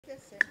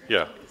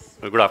Yeah.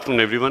 Good afternoon,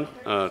 everyone.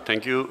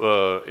 Thank you,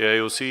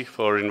 AIOC,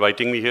 for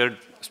inviting me here,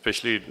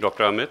 especially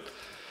Dr. Amit.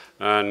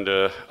 And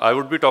I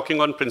would be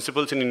talking on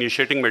principles in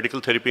initiating medical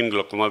therapy in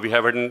glaucoma. We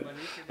have had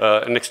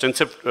an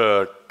extensive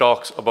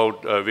talks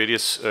about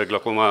various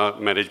glaucoma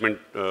management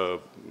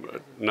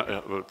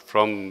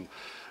from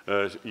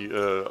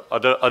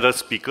other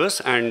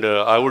speakers, and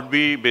I would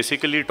be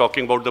basically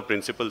talking about the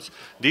principles.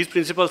 These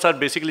principles are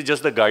basically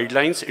just the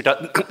guidelines.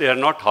 They are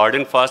not hard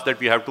and fast that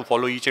we have to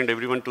follow each and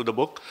everyone to the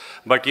book.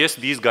 But yes,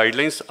 these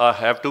guidelines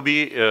have to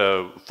be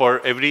for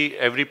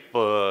every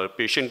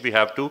patient. We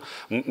have to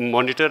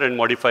monitor and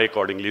modify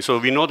accordingly. So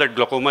we know that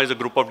glaucoma is a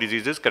group of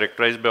diseases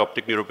characterized by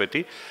optic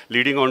neuropathy,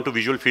 leading on to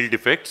visual field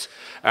defects,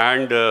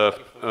 and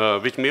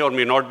which may or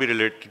may not be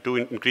related to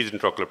increased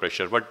intraocular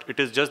pressure. But it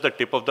is just the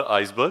tip of the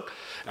iceberg.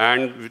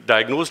 And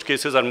diagnosed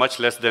cases are much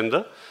less than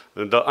the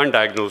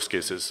undiagnosed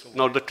cases.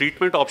 Now, the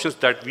treatment options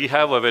that we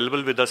have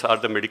available with us are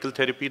the medical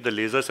therapy, the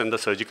lasers, and the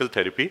surgical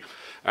therapy.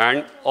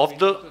 And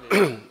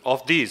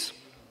of these,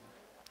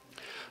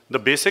 the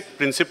basic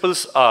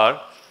principles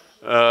are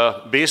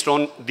based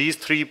on these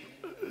three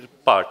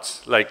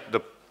parts, like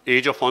the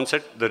age of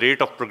onset, the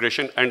rate of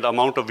progression, and the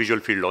amount of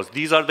visual field loss.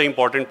 These are the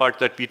important parts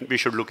that we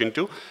should look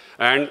into.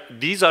 And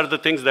these are the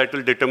things that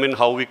will determine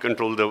how we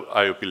control the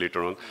IOP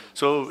later on.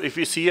 So if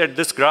we see at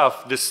this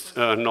graph, this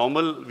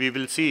normal, we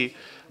will see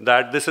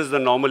that this is the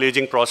normal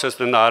aging process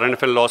and the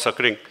RNFL loss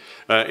occurring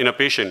in a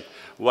patient.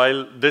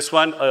 While this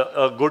one,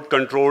 a good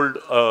controlled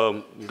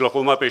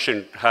glaucoma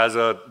patient has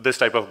this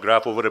type of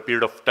graph over a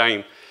period of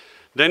time.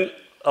 Then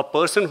a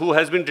person who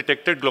has been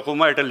detected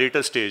glaucoma at a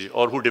later stage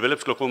or who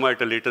develops glaucoma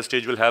at a later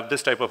stage will have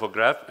this type of a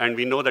graph, and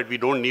we know that we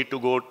don't need to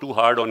go too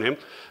hard on him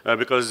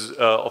because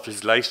of his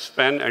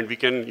lifespan, and we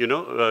can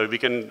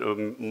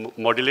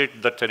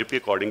modulate the therapy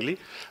accordingly.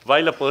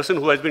 While a person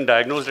who has been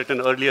diagnosed at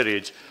an earlier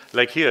age,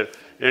 like here,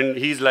 and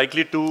he's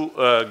likely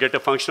to get a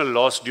functional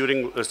loss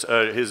during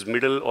his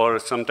middle or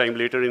sometime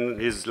later in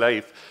his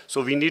life.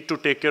 So we need to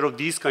take care of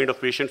these kind of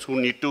patients who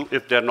need to,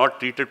 if they're not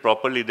treated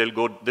properly, they'll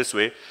go this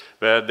way,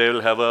 where they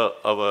will have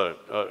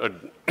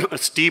a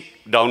steep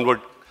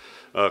downward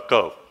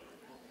curve.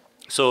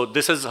 So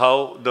this is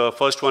how the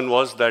first one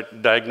was,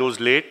 that diagnosed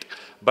late,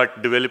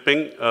 but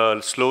developing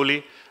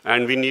slowly,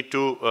 and we need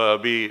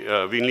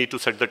to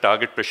set the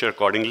target pressure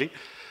accordingly.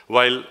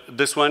 While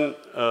this one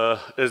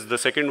is the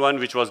second one,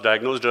 which was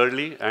diagnosed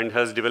early and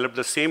has developed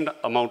the same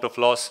amount of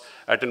loss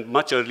at a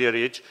much earlier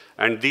age.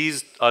 And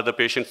these are the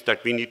patients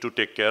that we need to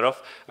take care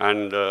of.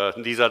 And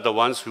these are the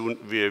ones who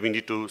we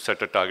need to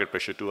set a target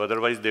pressure to.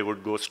 Otherwise, they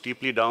would go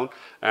steeply down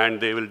and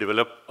they will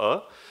develop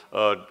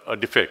a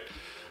defect.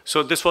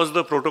 So this was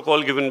the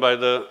protocol given by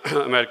the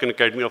American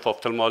Academy of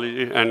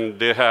Ophthalmology. And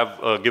they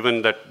have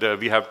given that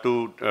we have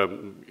to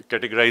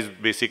categorize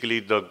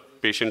basically the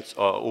patients,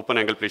 open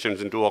angle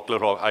patients, into ocular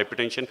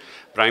hypertension,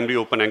 primary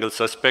open angle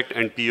suspect,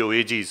 and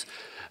POAGs.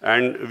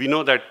 And we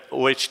know that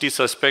OHT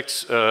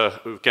suspects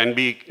can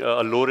be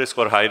a low risk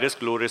or high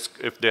risk. Low risk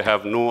if they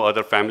have no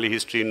other family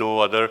history, no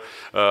other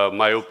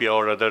myopia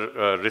or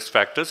other risk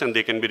factors, and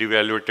they can be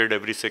reevaluated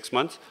every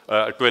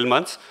 12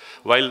 months.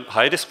 While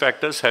high risk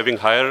factors having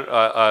higher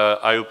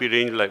IOP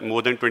range, like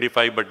more than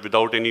 25, but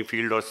without any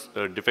field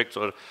or defects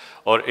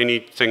or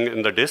anything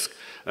in the disc,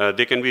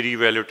 they can be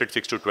reevaluated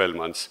 6 to 12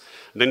 months.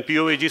 Then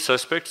POAG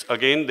suspects,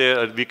 again,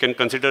 we can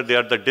consider they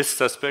are the disc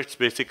suspects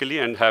basically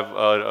and have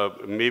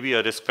maybe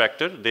a risk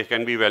factor. They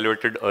can be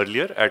evaluated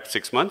earlier at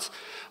 6 months.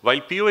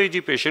 While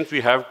POAG patients,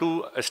 we have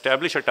to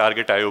establish a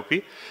target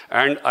IOP,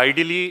 and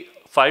ideally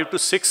 5 to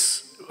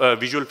 6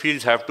 visual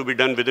fields have to be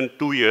done within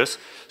 2 years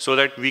so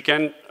that we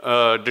can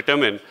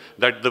determine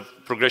that the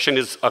progression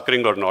is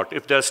occurring or not.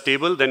 If they're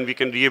stable, then we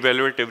can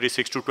reevaluate every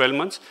 6 to 12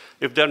 months.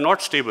 If they're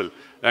not stable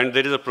and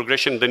there is a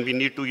progression, then we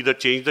need to either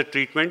change the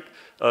treatment,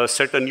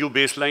 set a new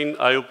baseline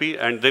IOP,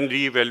 and then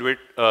reevaluate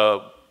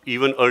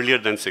even earlier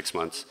than 6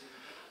 months.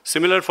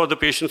 Similar for the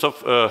patients of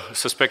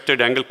suspected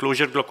angle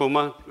closure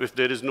glaucoma, if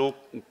there is no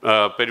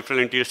peripheral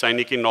anterior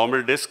synechiae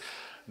normal disc,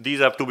 these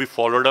have to be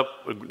followed up,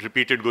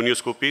 repeated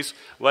gonioscopies.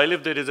 While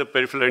if there is a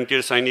peripheral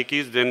anterior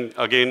synechiae, then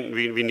again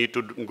we need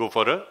to go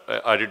for a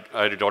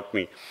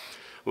iridotomy.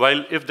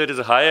 While if there is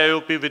a high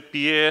IOP with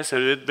PAS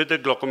and with the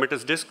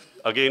glaucomatous disc,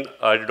 again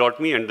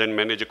iridotomy and then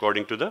manage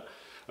according to the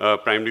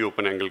primary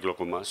open angle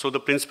glaucoma. So the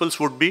principles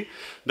would be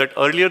that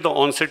earlier the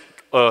onset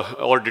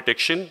or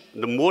detection,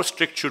 the more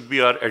strict should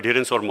be our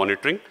adherence or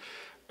monitoring.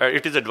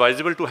 It is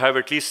advisable to have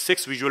at least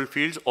 6 visual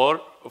fields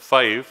or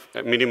 5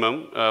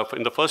 minimum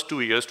in the first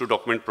 2 years to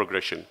document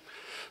progression.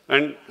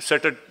 And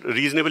set a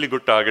reasonably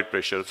good target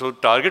pressure. So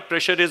target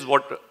pressure is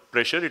what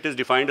pressure? It is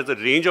defined as a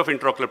range of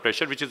intraocular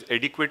pressure which is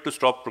adequate to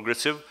stop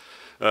progressive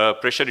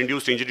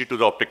pressure-induced injury to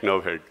the optic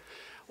nerve head.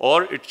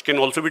 Or it can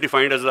also be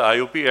defined as the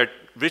IOP at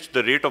which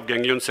the rate of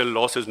ganglion cell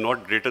loss is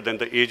not greater than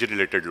the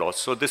age-related loss.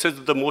 So this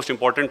is the most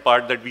important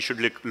part that we should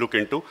look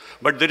into.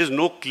 But there is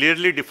no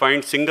clearly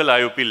defined single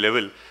IOP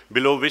level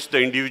below which the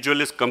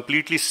individual is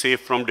completely safe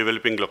from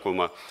developing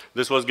glaucoma.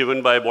 This was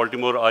given by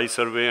Baltimore Eye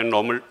Survey and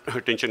Normal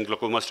Attention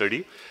Glaucoma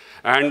Study.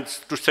 And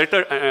to set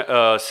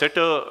a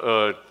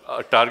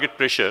target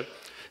pressure,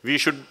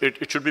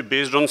 it should be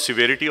based on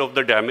severity of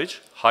the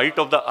damage, height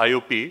of the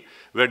IOP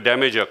where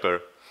damage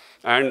occur,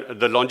 and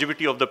the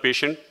longevity of the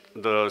patient,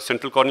 the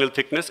central corneal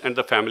thickness, and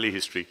the family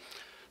history.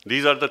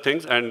 These are the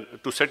things, and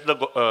to set the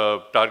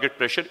target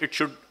pressure, it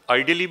should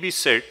ideally be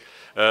set,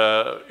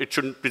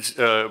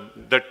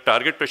 that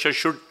target pressure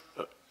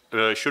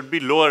should be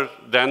lower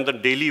than the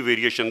daily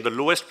variation, the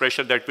lowest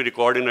pressure that we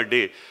record in a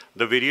day,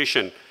 the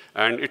variation,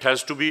 and it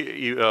has to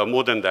be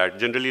more than that.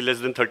 Generally, less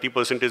than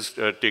 30% is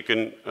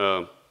taken,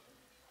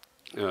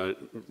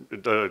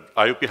 the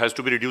IOP has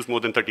to be reduced more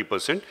than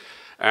 30%.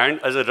 And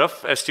as a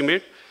rough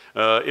estimate,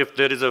 if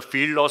there is a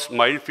field loss,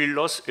 mild field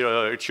loss,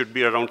 it should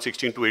be around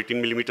 16 to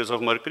 18 millimeters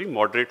of mercury,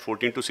 moderate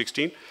 14 to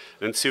 16,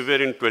 and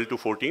severe in 12 to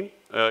 14.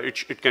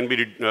 It can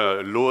be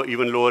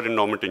even lower in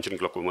normal tension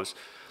glaucomas.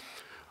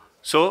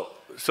 So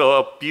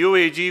a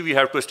POAG, we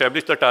have to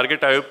establish the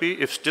target IOP.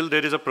 If still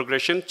there is a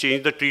progression,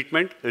 change the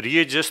treatment,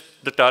 readjust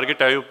the target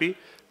IOP,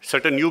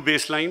 set a new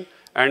baseline,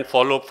 and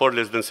follow up for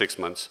less than 6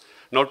 months.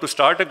 Now, to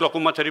start a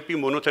glaucoma therapy,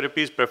 monotherapy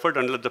is preferred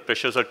unless the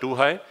pressures are too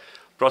high.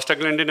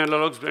 Prostaglandin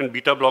analogs and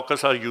beta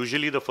blockers are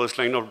usually the first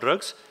line of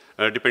drugs,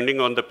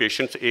 depending on the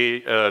patient's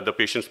age, the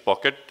patient's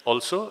pocket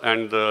also,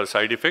 and the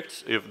side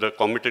effects, if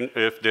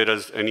there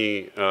is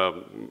any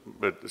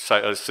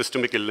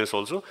systemic illness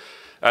also.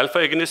 Alpha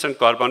agonists and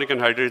carbonic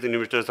anhydrase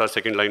inhibitors are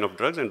second line of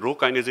drugs, and Rho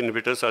kinase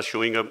inhibitors are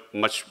showing a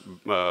much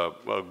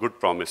good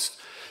promise.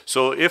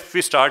 So if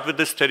we start with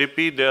this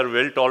therapy, they are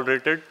well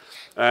tolerated,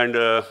 and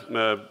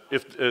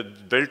if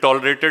well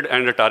tolerated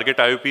and a target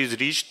IOP is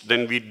reached,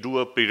 then we do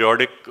a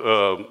periodic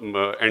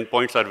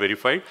endpoints are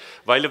verified.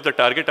 While if the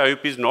target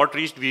IOP is not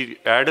reached, we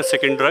add a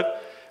second drug,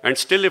 and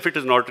still if it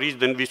is not reached,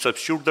 then we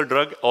substitute the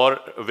drug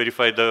or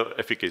verify the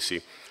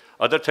efficacy.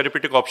 Other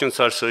therapeutic options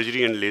are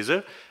surgery and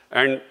laser,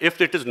 and if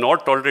it is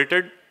not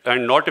tolerated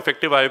and not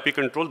effective IOP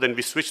control, then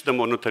we switch the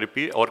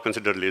monotherapy or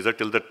consider laser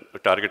till the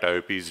target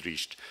IOP is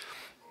reached.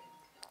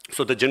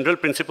 So the general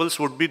principles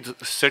would be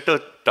set a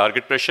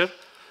target pressure,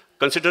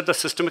 consider the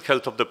systemic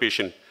health of the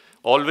patient.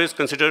 Always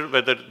consider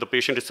whether the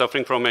patient is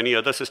suffering from any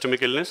other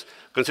systemic illness,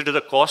 consider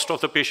the cost of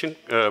the patient,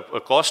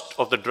 cost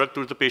of the drug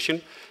to the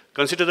patient,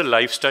 consider the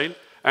lifestyle,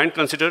 and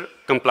consider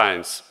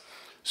compliance.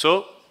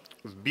 So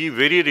be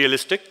very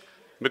realistic,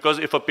 because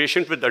if a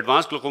patient with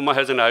advanced glaucoma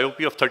has an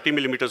IOP of 30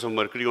 millimeters of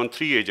mercury on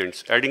 3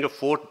 agents, adding a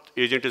 4th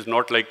agent is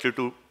not likely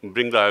to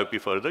bring the IOP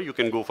further. You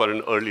can go for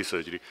an early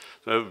surgery.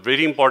 So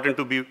very important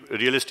to be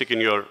realistic in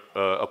your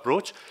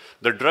approach.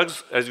 The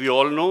drugs, as we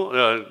all know,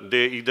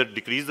 they either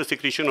decrease the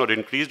secretion or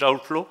increased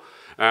outflow.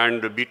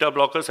 And beta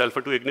blockers,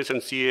 alpha-2 agonists,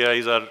 and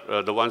CAIs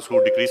are the ones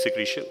who decrease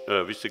secretion,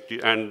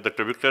 and the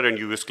trabecular and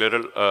UV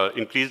scleral,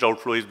 increased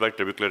outflow is by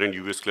trabecular and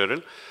UV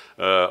scleral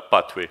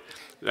pathway.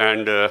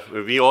 And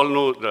we all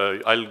know,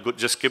 I'll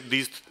just skip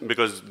these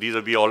because these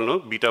are, we all know,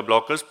 beta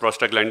blockers,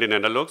 prostaglandin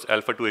analogs,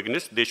 alpha-2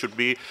 agonists, they should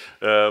be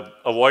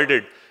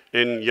avoided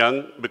in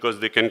young because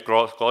they can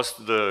cross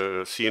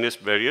the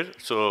CNS barrier.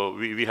 So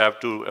we have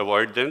to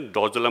avoid them.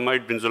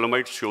 Dorzolamide,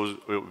 brinzolamide shows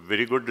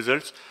very good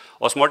results.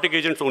 Osmotic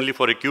agents only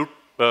for acute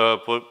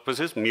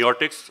purposes.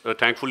 Miotics,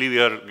 thankfully we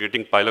are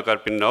getting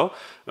pilocarpine now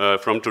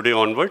from today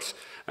onwards.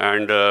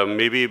 And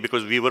maybe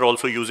because we were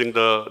also using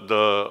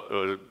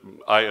the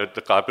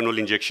carpinol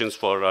injections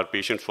for our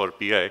patients for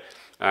PI.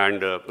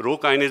 And Rho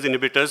kinase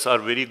inhibitors are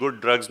very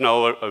good drugs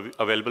now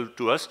available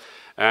to us.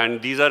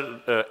 And these are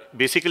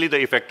basically the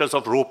effectors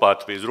of Rho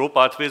pathways. Rho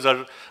pathways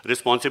are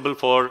responsible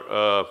for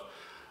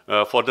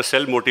the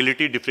cell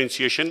motility,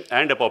 differentiation,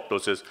 and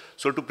apoptosis.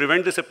 So to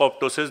prevent this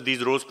apoptosis,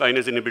 these Rho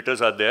kinase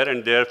inhibitors are there,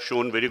 and they have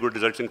shown very good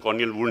results in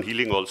corneal wound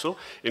healing also.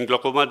 In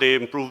glaucoma, they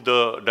improve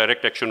the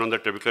direct action on the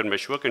trabecular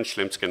meshwork and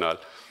Schlemm's canal.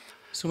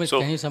 Sumit,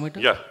 can you sum it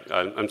up? Yeah,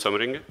 I'm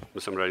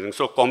summarizing.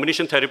 So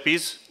combination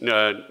therapies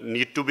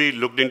need to be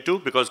looked into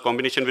because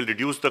combination will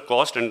reduce the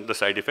cost and the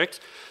side effects.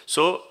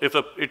 So if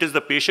it is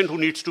the patient who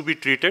needs to be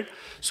treated,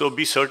 so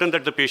be certain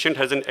that the patient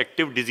has an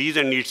active disease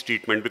and needs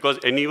treatment, because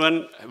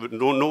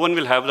no one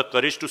will have the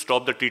courage to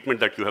stop the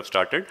treatment that you have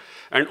started.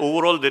 And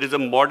overall, there is a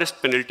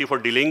modest penalty for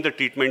delaying the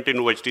treatment in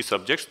OHT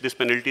subjects. This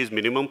penalty is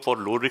minimum for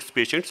low-risk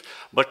patients,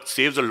 but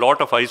saves a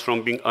lot of eyes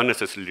from being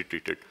unnecessarily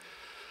treated.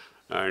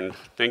 And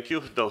thank you.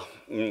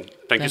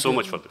 Thank you so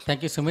much for this.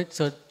 Thank you, Sumit.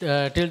 So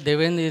till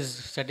Deven is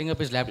setting up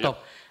his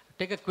laptop,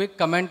 take a quick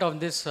comment on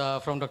this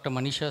from Dr.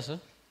 Manisha, sir.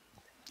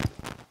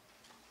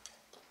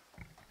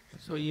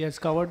 So he has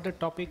covered the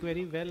topic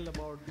very well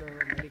about the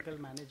medical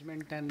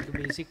management and the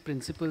basic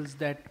principles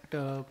that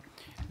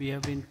we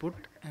have been put.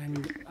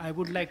 And I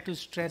would like to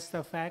stress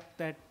the fact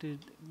that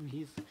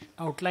he's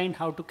outlined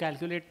how to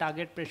calculate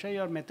target pressure.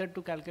 Your method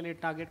to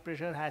calculate target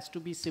pressure has to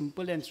be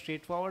simple and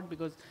straightforward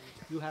because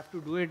you have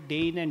to do it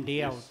day in and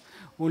day out.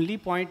 Only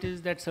point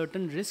is that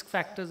certain risk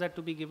factors are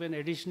to be given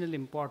additional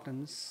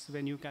importance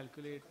when you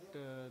calculate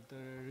the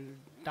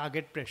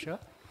target pressure.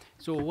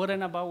 So over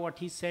and above what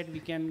he said, we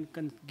can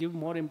give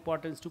more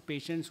importance to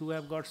patients who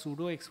have got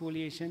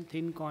pseudo-exfoliation,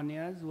 thin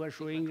corneas, who are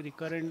showing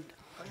recurrent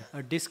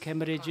disc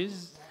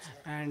hemorrhages,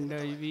 and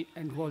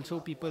and also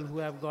people who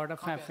have got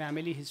a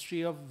family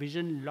history of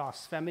vision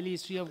loss. Family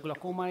history of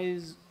glaucoma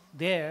is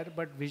there,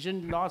 but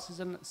vision loss is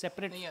a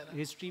separate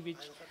history,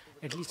 which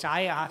at least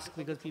I ask,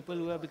 because people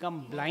who have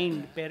become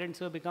blind, parents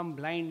who have become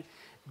blind,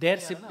 their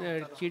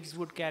kids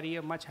would carry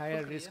a much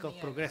higher risk of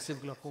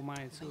progressive glaucoma,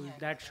 so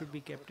that should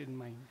be kept in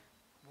mind.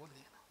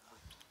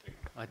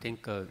 I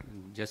think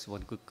just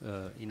one quick,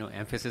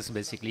 emphasis.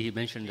 Basically, he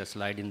mentioned the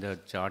slide in the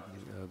chart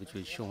which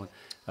was shown.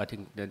 I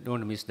think that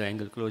don't miss the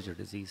angle closure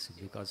disease,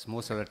 because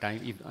most of the time,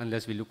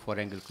 unless we look for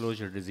angle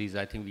closure disease,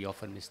 I think we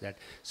often miss that.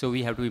 So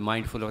we have to be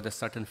mindful of the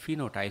certain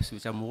phenotypes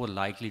which are more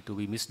likely to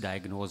be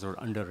misdiagnosed or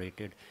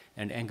underrated,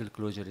 and angle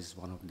closure is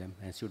one of them.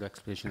 And pseudo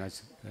expression,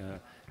 as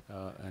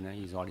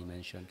he's already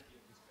mentioned.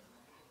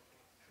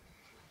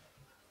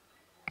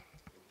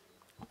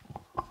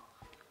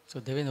 So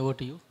Devin, over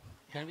to you.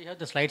 Can we have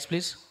the slides,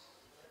 please?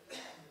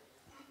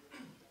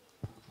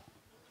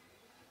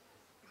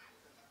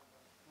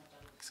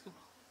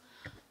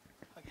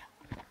 Okay.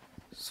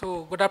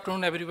 So good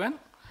afternoon, everyone.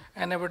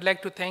 And I would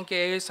like to thank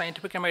AIOC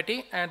Scientific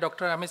Committee and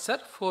Dr. Amit sir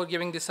for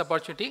giving this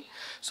opportunity.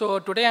 So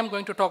today I'm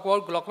going to talk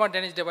about glaucoma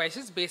drainage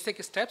devices,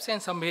 basic steps,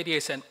 and some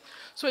variation.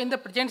 So in the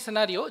present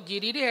scenario,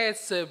 GDD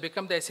has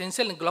become the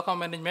essential in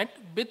glaucoma management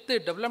with the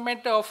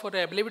development of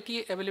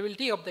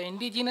availability of the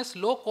indigenous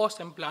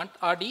low-cost implant,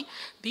 RD.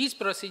 These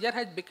procedure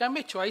has become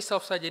a choice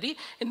of surgery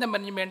in the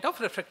management of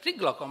refractory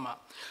glaucoma.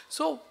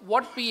 So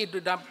what we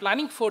are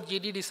planning for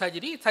GDD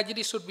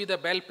surgery should be the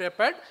well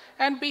prepared,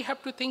 and we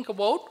have to think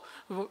about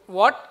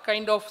what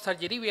kind of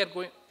surgery we are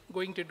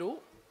going to do,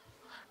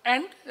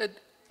 and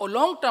a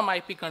long-term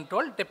IP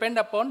control depend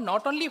upon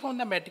not only from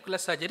the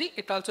meticulous surgery,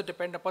 it also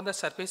depend upon the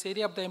surface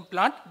area of the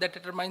implant that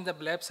determines the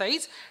bleb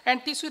size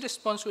and tissue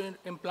response to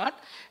implant,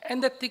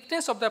 and the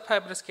thickness of the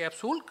fibrous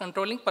capsule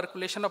controlling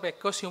percolation of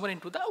aqueous humor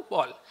into the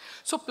wall.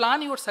 So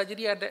plan your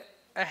surgery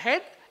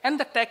ahead, and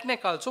the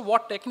technique also,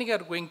 what technique you are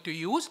going to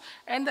use,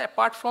 and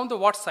apart from the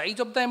what size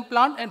of the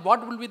implant, and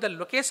what will be the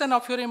location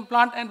of your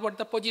implant, and what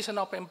the position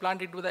of implant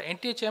into the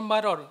anterior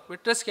chamber or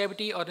vitreous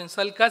cavity or in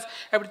sulcus,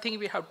 everything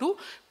we have to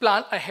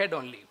plan ahead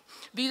only.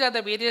 These are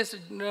the various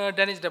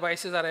drainage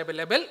devices are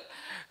available.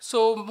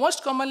 So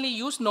most commonly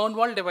used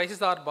non-valve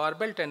devices are bar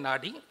belt and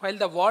RD, while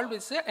the valve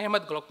is a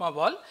Ahmed glaucoma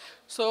valve.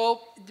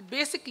 So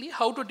basically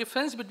how to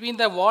difference between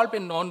the valve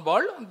and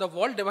non-valve, the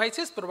valve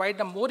devices provide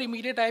a more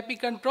immediate IP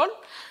control,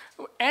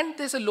 and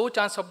there's a low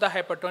chance of the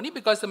hypertony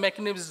because the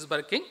mechanism is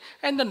working,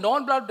 and the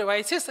non-valve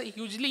devices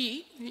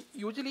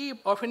usually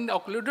often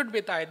occluded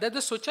with either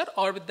the suture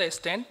or with the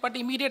stent, but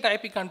immediate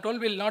IP control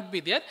will not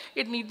be there.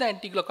 It needs the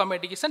anti-glaucoma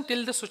medication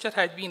till the suture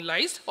has been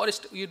lysed or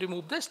you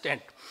remove the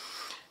stent.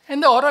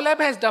 And the Orolab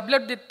has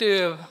developed it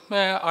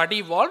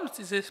RD valve.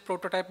 This is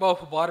prototype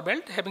of bar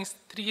belt having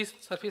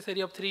surface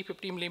area of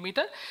 350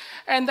 millimeter.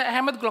 And the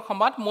Ahmed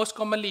glaucoma most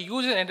commonly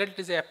used in adult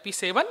is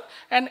FP7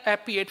 and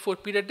FP84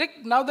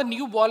 pediatric. Now the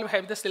new valve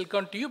have the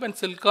silicone tube and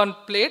silicone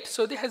plate,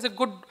 so they has a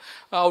good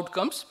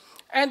outcomes.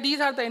 And these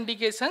are the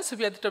indications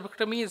where the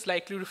trabeculotomy is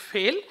likely to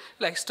fail,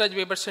 like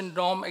Sturge-Weber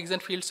syndrome,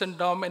 Axenfeld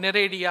syndrome,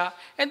 aniridia,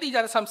 and these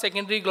are some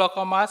secondary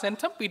glaucomas, and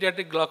some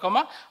pediatric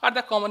glaucoma are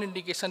the common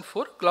indication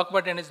for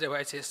glaucoma drainage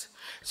devices.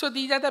 So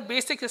these are the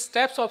basic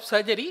steps of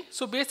surgery.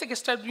 So basic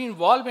steps between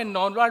valve and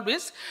non-valve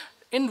is,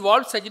 in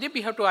valve surgery,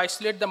 we have to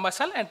isolate the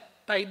muscle and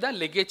tie the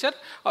ligature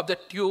of the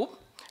tube.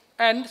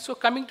 And so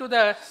coming to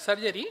the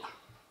surgery,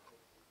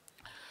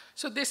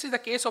 so this is the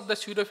case of the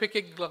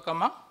pseudophakic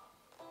glaucoma.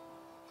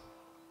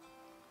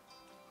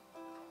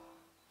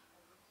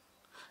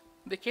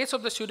 The case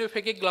of the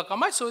pseudophakic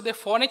glaucoma, so the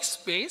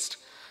phonics-based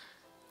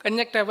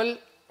conjunctival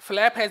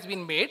flap has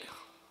been made.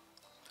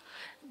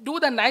 Do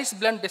the nice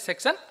blunt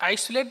dissection,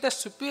 isolate the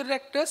superior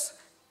rectus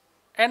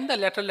and the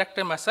lateral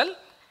rectus muscle,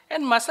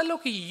 and muscle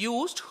look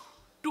used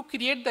to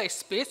create the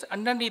space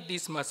underneath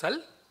this muscle.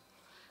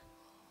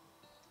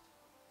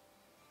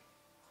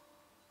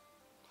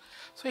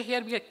 So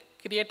here we are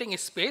creating a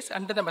space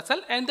under the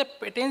muscle, and the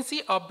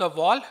patency of the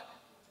wall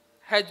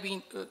has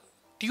been,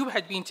 tube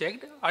has been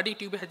checked, RD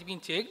tube has been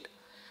checked,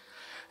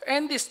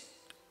 and this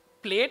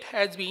plate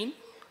has been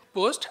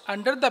pushed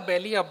under the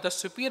belly of the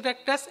superior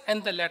rectus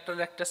and the lateral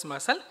rectus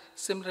muscle,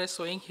 similar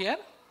showing here.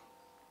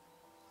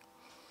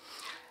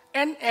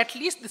 And at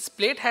least this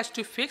plate has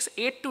to fix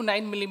 8 to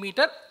 9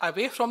 millimeter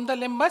away from the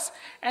limbus,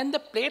 and the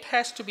plate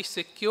has to be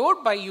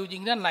secured by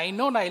using the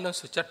nylon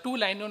suture, 2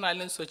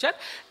 nylon suture.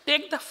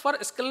 Take the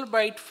skull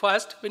bite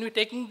first. When we're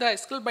taking the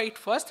skull bite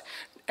first,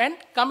 and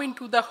come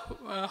into the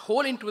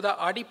hole into the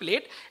RD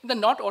plate, the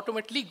knot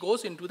automatically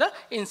goes into the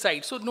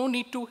inside. So no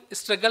need to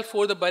struggle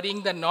for the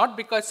burying the knot,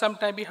 because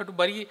sometimes we have to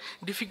bury,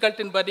 difficult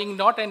in burying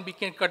knot, and we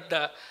can cut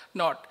the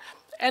knot.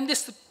 And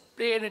this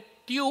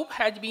tube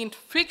has been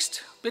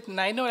fixed with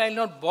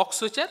nylon box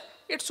suture.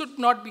 It should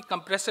not be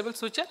compressible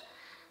suture.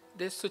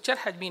 This suture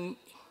has been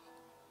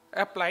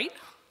applied.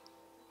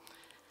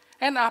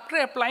 And after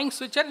applying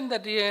suture,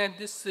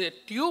 this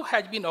tube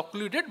has been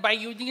occluded by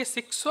using a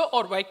 6O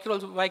or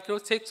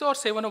 6O or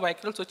 7O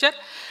vicryl suture.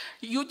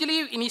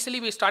 Usually, initially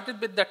we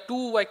started with the 2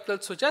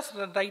 vicryl sutures.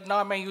 Right now,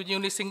 I am using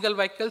only single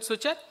vicryl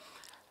suture.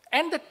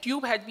 And the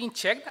tube has been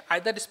checked,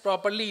 either it's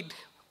properly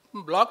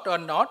blocked or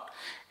not.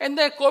 And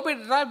the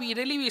COVID era,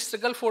 we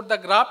struggle for the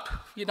graft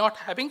we're not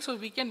having, so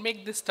we can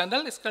make this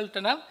tunnel, skull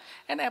tunnel,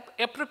 and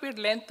appropriate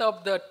length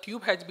of the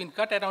tube has been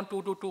cut around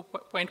 2 to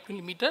 2.0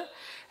 millimeter,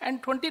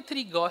 and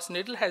 23 gauge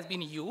needle has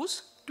been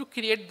used to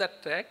create the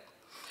track.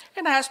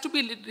 And has to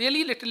be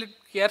really little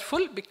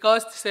careful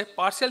because it's a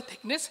partial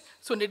thickness,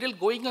 so needle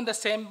going on the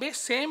same base,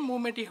 same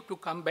movement you have to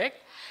come back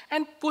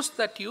and push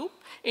the tube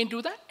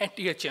into the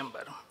anterior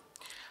chamber.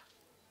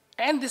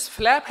 And this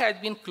flap has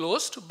been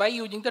closed by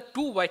using the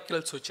 2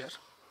 vicryl suture.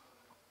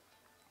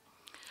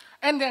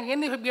 And again,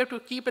 we have to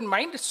keep in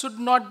mind, it should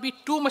not be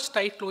too much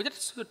tight closure,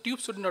 so the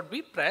tube should not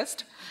be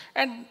pressed.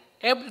 And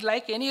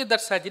like any other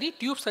surgery,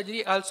 tube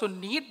surgery also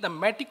need the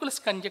meticulous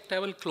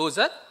conjunctival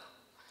closure.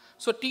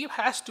 So tube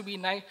has to be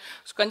nice,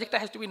 so conjunctiva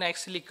has to be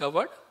nicely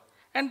covered,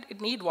 and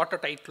it need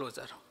watertight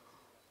closure.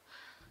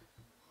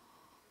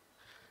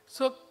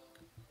 So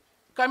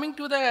coming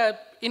to the,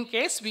 in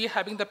case we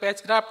having the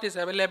patch graft is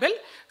available,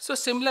 so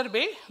similar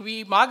way,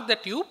 we mark the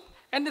tube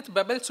and its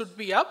bubble should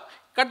be up,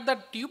 cut the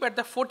tube at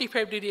the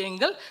 45-degree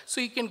angle,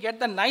 so you can get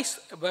the nice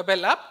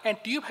bubble up, and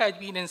tube has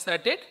been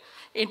inserted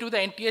into the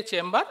anterior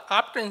chamber.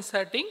 After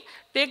inserting,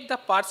 take the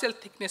partial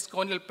thickness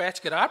conial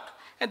patch graft,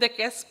 and the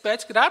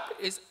patch graft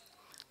is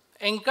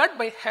anchored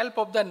by help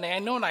of the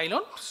nano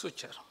nylon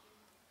suture.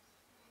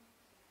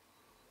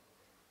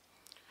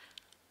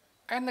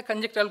 And the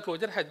conjunctival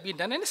closure has been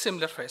done in a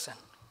similar fashion.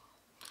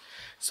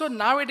 So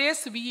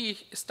nowadays we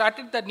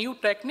started the new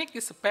technique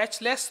is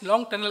patchless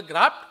long tunnel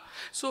graft.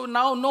 So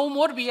now no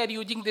more we are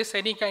using this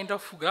any kind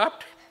of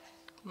graft.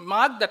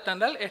 Mark the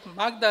tunnel and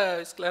mark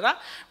the sclera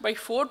by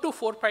 4 to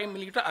 4.5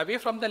 millimeter away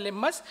from the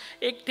limbus.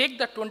 Take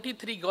the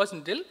 23 gauge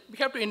needle. We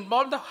have to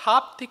involve the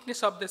half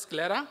thickness of the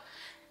sclera.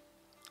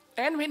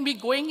 And when we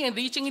going and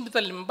reaching into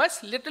the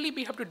limbus, literally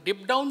we have to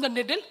dip down the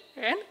needle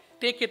and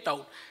take it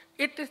out.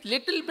 It is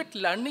little bit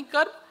learning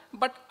curve,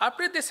 but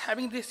after this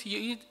having this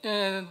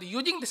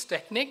using this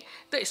technique,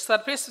 the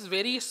surface is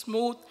very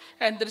smooth,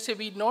 and there is a,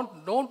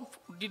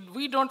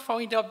 we don't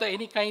find out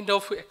any kind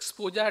of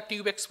exposure,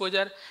 tube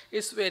exposure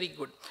is very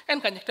good,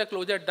 and conjunctival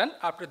closure done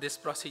after this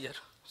procedure,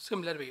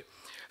 similar way.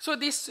 So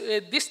this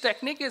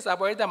technique is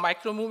avoid the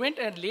micro movement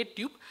and late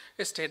tube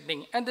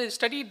straightening, and the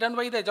study done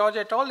by the George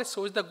et al.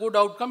 Shows the good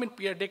outcome in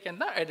pediatric and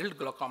the adult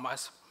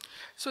glaucomas.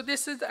 So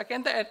this is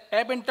again the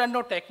ab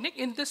interno technique.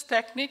 In this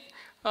technique,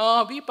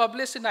 we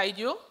published in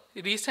IGO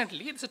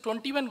recently. It's a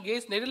 21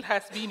 gauge needle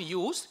has been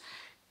used,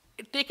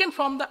 taken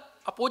from the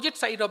opposite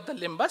side of the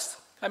limbus,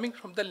 coming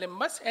from the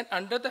limbus, and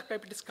under the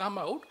pipette is come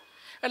out.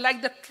 And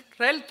like the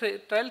trail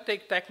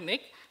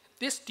technique,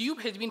 this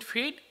tube has been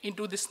fed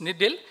into this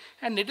needle,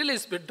 and needle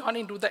is done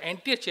into the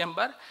anterior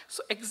chamber.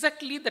 So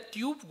exactly the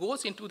tube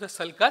goes into the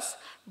sulcus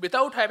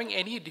without having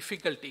any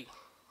difficulty.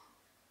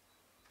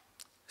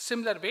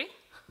 Similar way,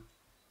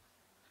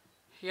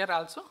 here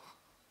also,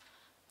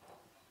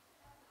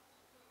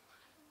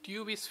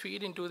 tube is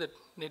fed into the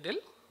needle,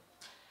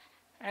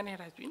 and it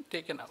has been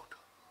taken out.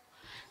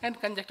 And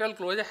conjunctival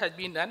closure has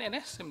been done in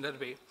a similar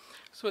way.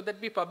 So that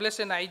we published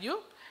in IGO.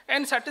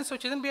 And certain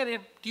situations where a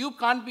tube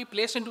can't be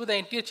placed into the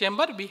anterior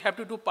chamber, we have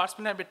to do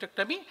parspinal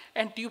vitrectomy,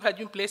 and tube has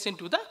been placed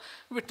into the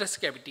vitreous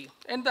cavity.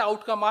 And the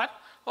outcome are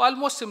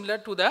almost similar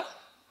to the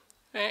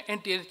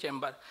anterior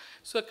chamber.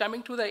 So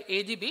coming to the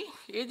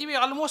AGB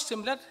almost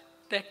similar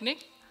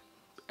technique.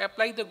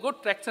 Apply the good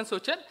traction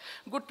suture.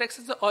 Good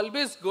traction is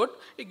always good.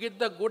 You get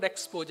the good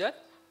exposure.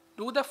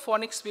 Do the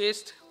phonics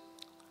based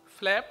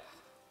flap.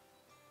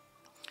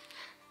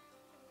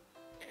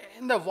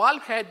 And the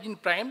valve has been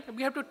primed.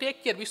 We have to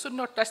take care. We should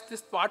not touch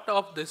this part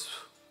of this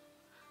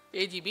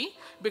AGB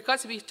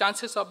because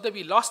chances of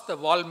we lost the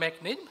valve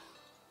mechanism.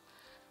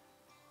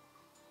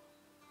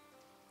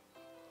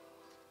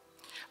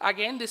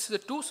 Again, this is the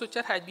 2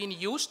 suture has been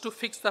used to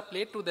fix the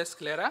plate to the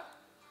sclera.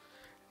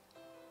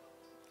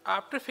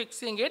 After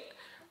fixing it,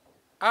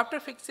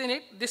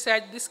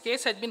 this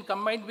case has been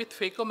combined with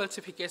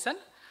phacoemulsification.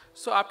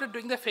 So after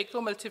doing the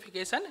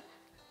phacoemulsification,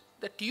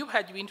 the tube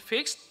has been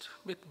fixed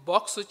with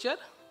box suture.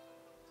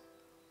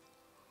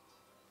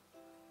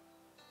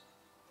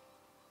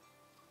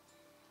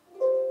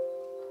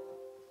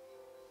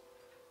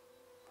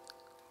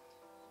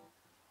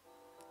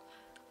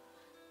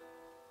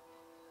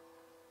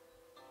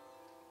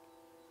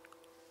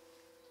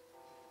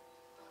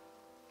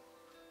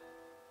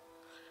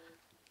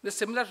 The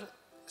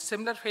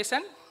similar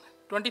fashion,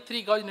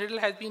 23 gauge needle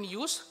has been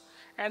used,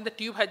 and the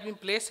tube has been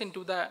placed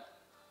into the,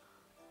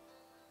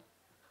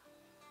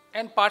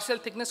 and partial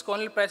thickness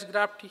conial patch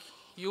graft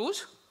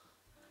used,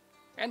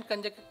 and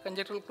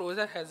conjunctival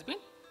closure has been.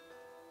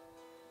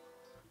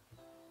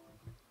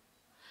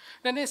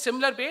 Then in a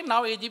similar way,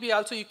 now AGB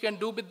also you can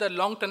do with the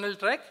long tunnel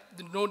track,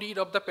 no need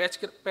of the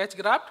patch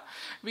graft.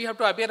 We have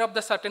to aware of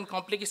the certain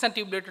complication,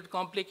 tube-related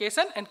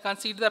complication, and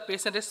consider the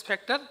patient risk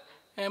factor,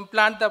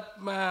 implant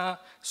the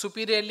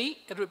superiorly,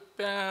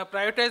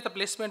 prioritize the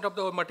placement of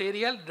the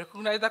material,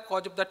 recognize the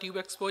cause of the tube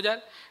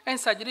exposure, and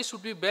surgery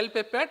should be well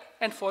prepared,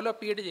 and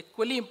follow-up period is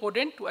equally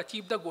important to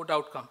achieve the good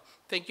outcome.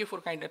 Thank you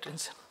for kind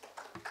attention.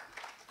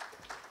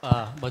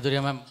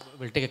 Baduriya ma'am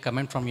will take a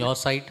comment from your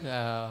side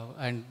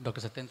and Dr.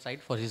 Satyan's side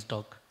for his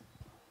talk.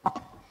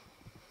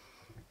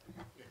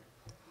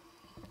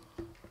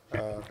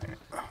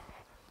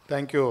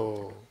 Thank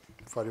you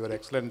for your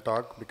excellent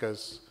talk,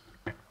 because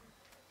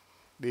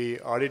the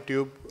audit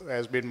tube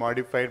has been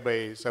modified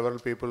by several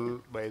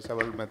people by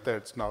several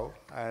methods now,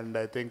 and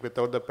I think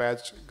without the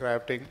patch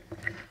grafting,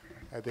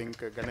 I think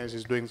Ganesh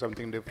is doing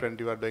something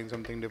different, you are doing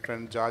something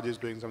different, George is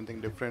doing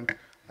something different.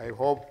 I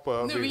hope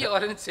we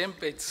are on the same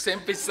page,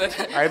 sir.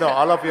 I know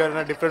all of you are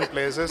in different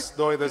places,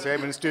 though in the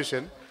same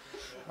institution.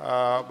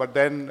 But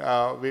then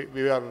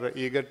we are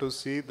eager to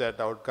see that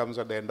outcomes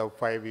at the end of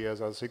 5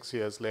 years or 6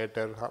 years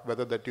later,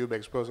 whether the tube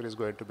exposure is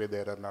going to be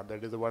there or not.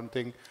 That is the one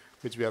thing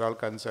which we are all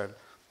concerned.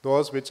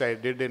 Those which I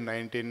did in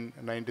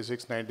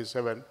 1996,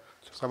 97,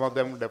 some of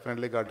them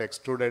definitely got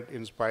extruded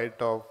in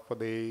spite of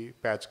the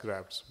patch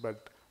grafts.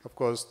 But of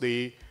course,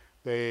 the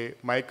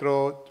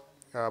micro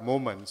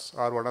movements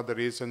are one of the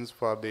reasons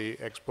for the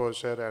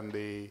exposure and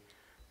the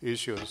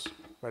issues,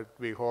 but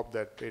we hope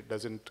that it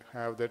doesn't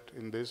have that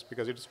in this,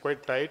 because it's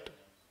quite tight,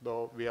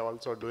 though we are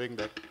also doing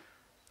that.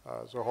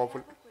 So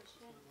hopefully,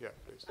 yeah,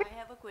 please. I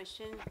have a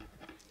question.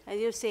 As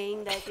you're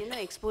saying that,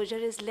 exposure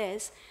is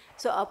less.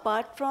 So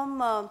apart from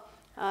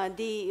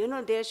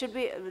there should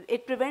be,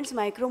 it prevents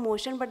micro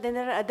motion, but then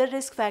there are other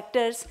risk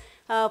factors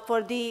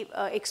for the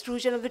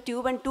extrusion of the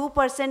tube, and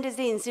 2% is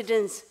the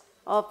incidence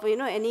of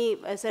any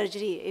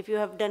surgery. If you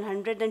have done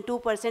 100, then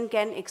 2%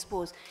 can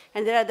expose.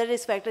 And there are other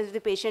risk factors if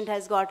the patient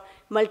has got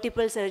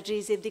multiple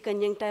surgeries, if the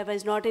conjunctiva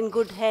is not in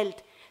good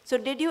health. So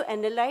did you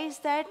analyze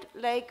that,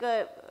 like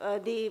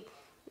the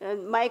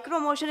micro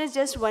motion is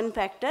just one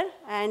factor,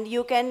 and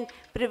you can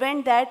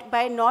prevent that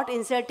by not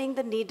inserting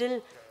the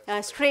needle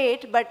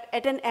straight but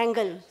at an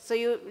angle. So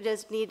you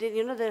just need it,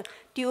 the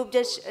tube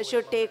just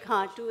should take 2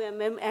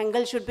 mm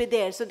angle should be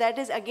there. So that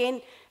is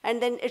again,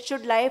 and then it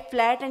should lie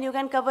flat and you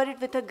can cover it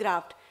with a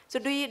graft. So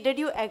did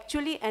you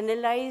actually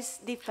analyze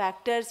the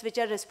factors which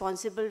are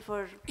responsible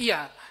for?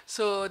 Yeah,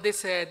 so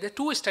this the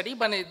two study,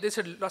 but this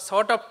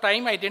sort of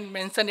time I didn't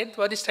mention it,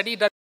 for the study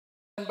done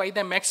by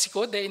the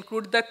Mexico. They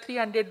include the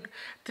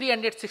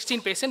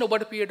 316 patients over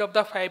the period of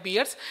the 5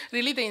 years.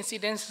 Really the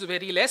incidence is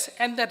very less,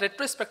 and the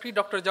retrospectively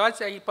Dr.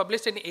 George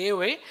published in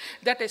AOA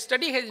that a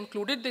study has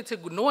included this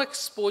no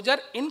exposure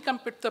in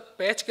compared to the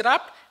patch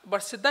graft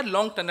versus the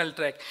long tunnel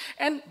track.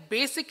 And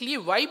basically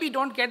why we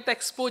don't get the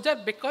exposure,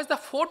 because the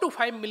 4 to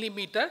 5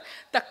 millimeter,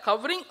 the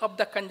covering of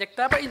the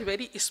conjunctiva is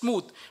very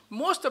smooth.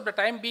 Most of the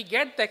time we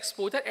get the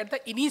exposure at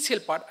the initial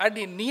part, at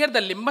the near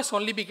the limbus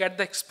only we get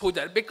the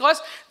exposure,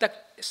 because the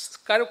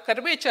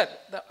curvature,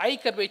 the eye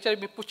curvature,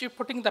 we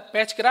putting the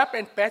patch graft,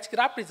 and patch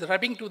graft is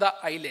rubbing to the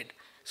eyelid.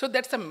 So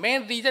that's the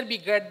main reason we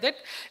get that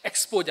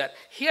exposure.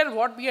 Here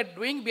what we are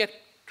doing, we are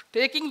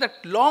taking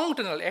that long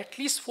tunnel, at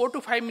least 4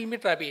 to 5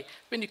 millimeter away.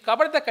 When you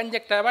cover the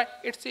conjunctiva,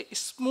 it's a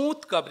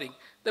smooth covering.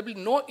 There will be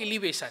no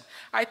elevation.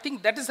 I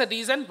think that is the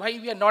reason why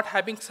we are not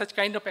having such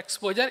kind of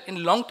exposure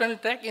in long tunnel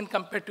track in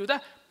compared to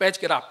the patch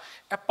graft.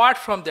 Apart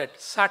from that,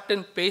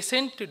 certain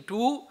patients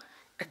do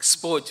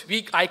expose.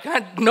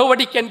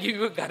 Nobody can give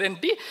you a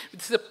guarantee.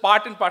 This is a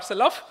part and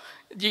parcel of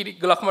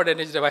glaucoma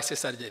drainage devices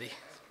surgery.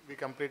 We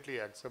completely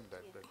accept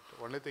that, but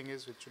the only thing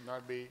is it should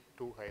not be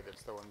too high.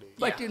 That's the only.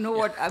 But you know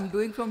what, I'm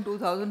doing from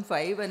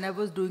 2005, and I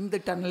was doing the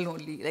tunnel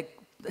only, like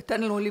the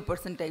tunnel only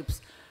person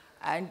types.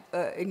 And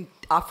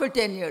after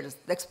 10 years,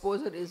 the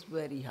exposure is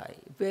very high.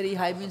 Very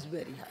high means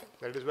very high.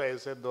 That is why I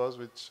said those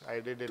which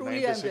I did in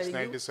truly 96,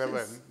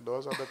 97,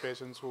 those are the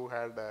patients who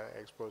had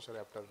exposure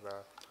after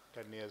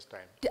 10 years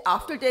time.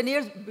 After 10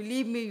 years,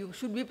 believe me, you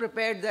should be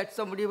prepared that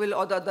somebody will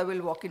or the other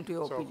will walk into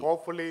your opinion. So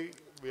hopefully,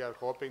 we are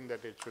hoping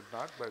that it should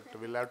not, but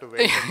we'll have to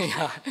wait.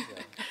 Yeah.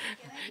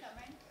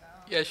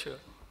 Yeah, sure.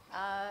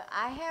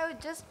 I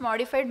have just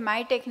modified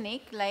my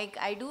technique, like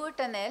I do a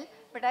tunnel,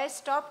 but I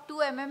stop 2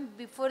 mm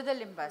before the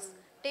limbus.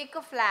 Take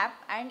a flap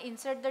and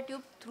insert the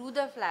tube through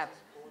the flap.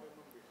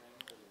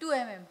 2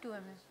 mm,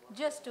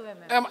 just 2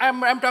 mm.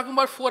 I'm talking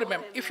about 4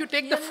 mm. If you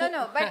take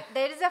No, but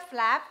there is a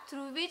flap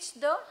through which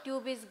the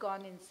tube is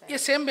gone inside. Yeah,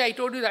 same way I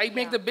told you, I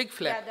make the big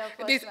flap. Yeah,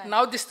 the first one.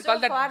 Now this is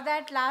called that. For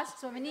that last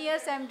so many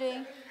years I'm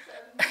doing.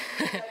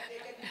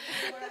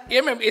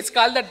 Yeah, ma'am, it's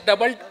called the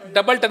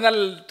double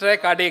tunnel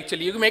track RD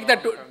actually. You make the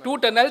two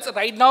tunnels.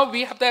 Right now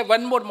we have the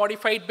one more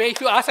modified way.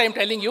 If you ask, I'm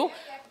telling you.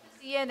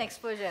 See an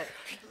exposure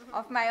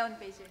of my own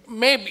patients.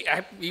 Maybe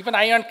even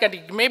ion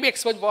can maybe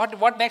expose.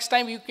 What next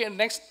thing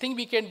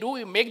we can do?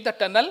 We make the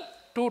tunnel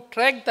to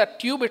track the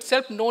tube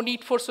itself. No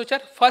need for suture.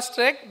 First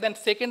track, then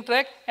second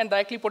track, and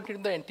directly put it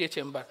in the anterior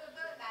chamber. So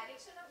the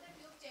direction of the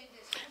tube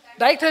changes.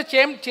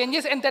 direction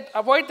changes and that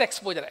avoid the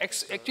exposure.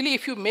 Actually,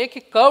 if you make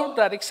a curved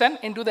direction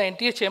into the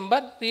anterior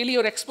chamber, really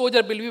your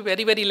exposure will be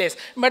very, very less.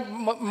 But,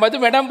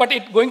 Madam, but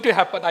it's going to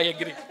happen, I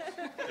agree.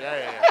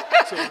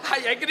 So,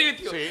 I agree with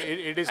you. So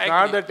it is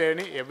not that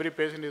every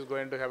patient is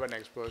going to have an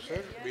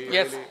exposure.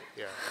 Yes. Really,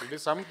 it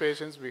is some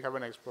patients we have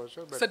an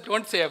exposure. But So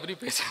don't say every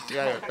patient.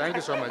 Thank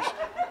you so much.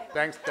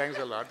 Thanks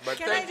a lot. But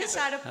Can I just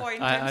add a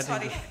point? I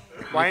Sorry.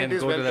 Point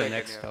is go well to the taken,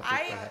 next topic.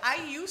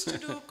 I used to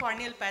do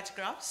corneal patch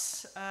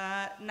grafts.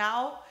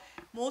 Now,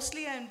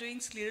 mostly I'm doing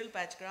scleral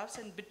patch grafts,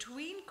 and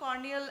between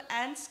corneal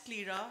and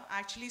sclera,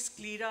 actually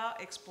sclera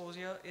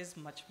exposure is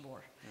much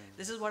more.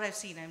 This is what I've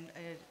seen. I'm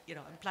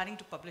planning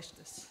to publish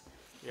this.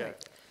 Yeah.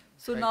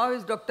 So now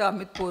is Dr.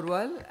 Amit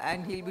Porwal,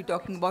 and he'll be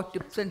talking about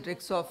tips and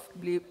tricks of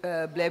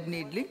bleb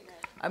needling.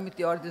 Amit,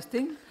 your this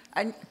thing.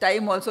 And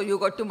time also you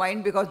got to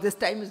mind because this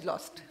time is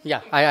lost.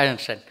 Yeah, I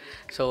understand.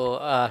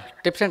 So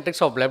tips and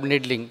tricks of bleb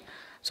needling.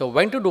 So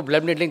when to do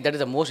bleb needling, that is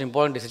the most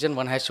important decision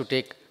one has to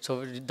take.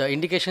 So the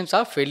indications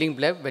are failing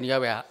bleb when you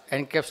have a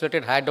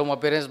encapsulated high dome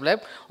appearance bleb,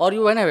 or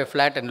you when have a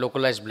flat and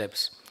localized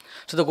blebs.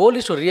 So the goal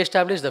is to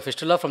re-establish the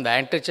fistula from the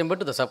anterior chamber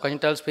to the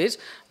subconjunctival space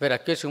where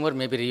aqueous humor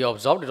may be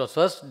reabsorbed. It was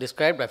first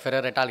described by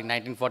Ferrer et al. In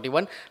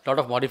 1941. A lot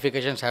of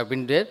modifications have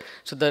been there.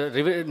 So the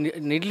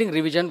needling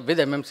revision with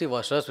MMC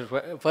was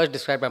first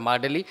described by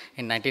Mardelli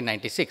in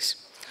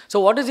 1996. So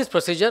what is this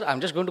procedure?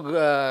 I'm just going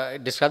to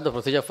describe the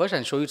procedure first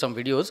and show you some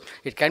videos.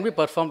 It can be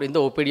performed in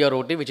the OPD or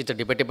OT, which is a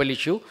debatable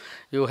issue.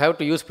 You have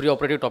to use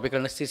preoperative topical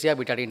anesthesia,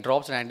 betadine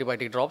drops and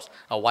antibiotic drops,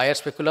 a wire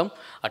speculum,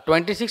 a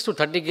 26 to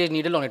 30 gauge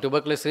needle on a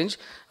tubercular syringe.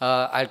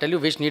 I'll tell you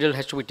which needle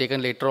has to be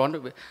taken later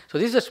on. So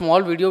this is a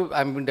small video.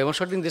 I'm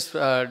demonstrating this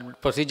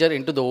procedure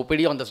into the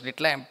OPD on the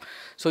slit lamp.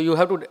 So you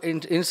have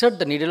to insert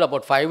the needle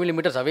about 5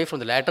 millimeters away from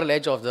the lateral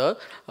edge of the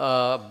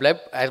bleb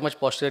as much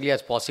posteriorly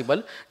as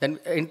possible. Then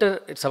enter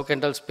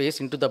subconjunctival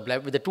space into the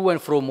bleb with the to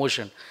and fro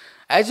motion.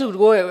 As you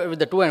go with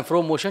the to and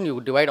fro motion,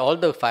 you divide all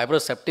the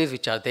fibrous septates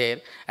which are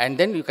there, and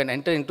then you can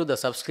enter into the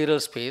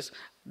subscleral space,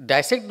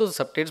 dissect those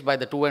septates by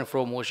the to and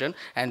fro motion,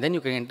 and then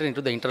you can enter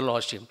into the internal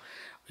ostium.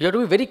 You have to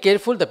be very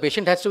careful. The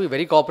patient has to be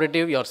very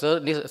cooperative. Your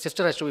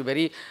sister has to be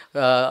very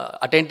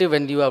attentive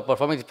when you are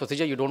performing this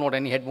procedure. You don't want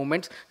any head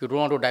movements. You don't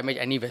want to damage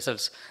any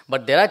vessels.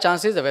 But there are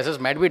chances the vessels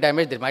might be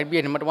damaged. There might be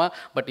a hematoma,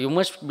 but you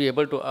must be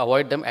able to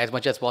avoid them as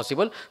much as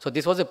possible. So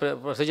this was a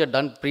procedure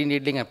done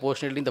pre-needling and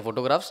post-needling. The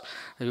photographs,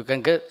 you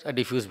can get a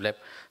diffuse bleb.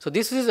 So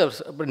this is a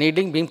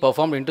needling being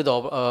performed into the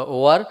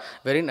OR,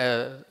 wherein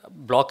a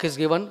block is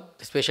given.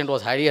 This patient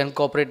was highly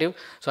uncooperative.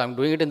 So I'm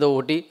doing it in the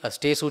OT. A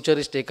stay suture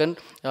is taken,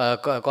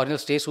 corneal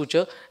stay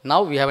suture.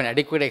 Now we have an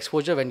adequate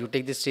exposure. When you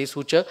take this stay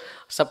suture,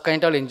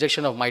 subconjunctival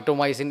injection of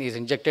mitomycin is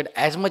injected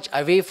as much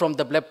away from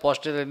the bleb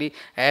posteriorly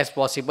as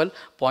possible.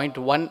 0.1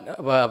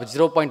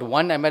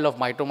 ml of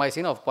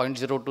mitomycin of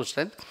 0.02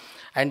 strength.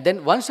 And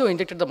then once you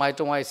injected the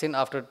mitomycin,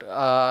 after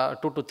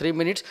 2 to 3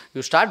 minutes,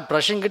 you start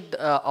brushing it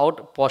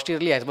out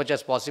posteriorly as much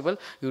as possible.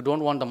 You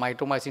don't want the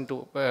mitomycin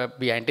to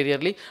be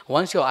anteriorly.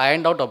 Once you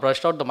ironed out or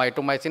brushed out the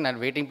mitomycin and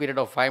waiting period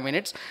of 5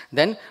 minutes,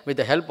 then with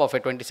the help of a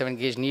 27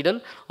 gauge needle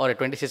or a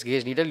 26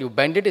 gauge needle, you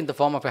bend it in the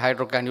form of a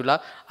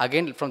hydrocannula.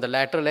 Again, from the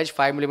lateral edge,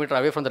 5 millimeter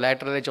away from the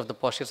lateral edge of the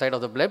posterior side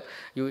of the bleb,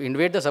 you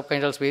invade the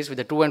subconjunctival space with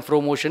the to and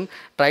fro motion.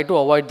 Try to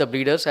avoid the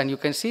bleeders, and you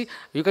can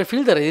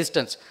feel the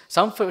resistance.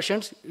 Some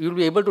patients, you will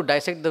be able to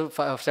dissect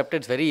the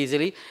septates very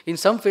easily. In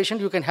some patients,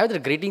 you can have the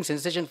grating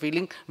sensation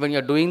feeling when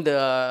you're doing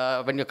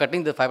when you're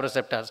cutting the fibrous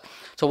septars.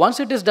 So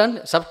once it is done,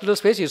 subscleral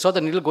space, you saw the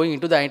needle going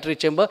into the anterior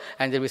chamber,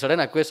 and there will be sudden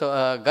aqueous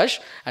gush,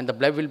 and the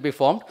bleb will be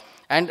formed.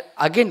 And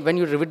again, when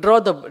you withdraw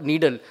the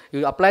needle,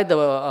 you apply the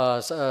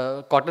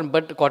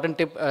cotton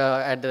tip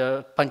at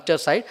the puncture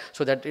side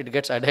so that it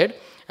gets adhered,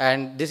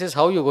 and this is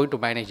how you're going to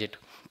manage it.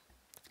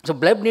 So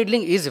bleb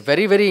needling is a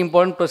very, very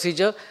important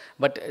procedure,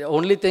 but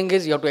only thing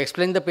is you have to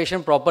explain the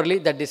patient properly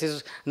that this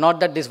is not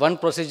that this one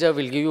procedure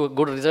will give you a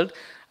good result.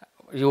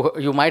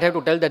 You might have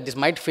to tell that this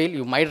might fail,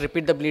 you might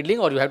repeat the needling,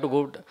 or you have to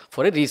go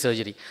for a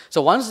resurgery.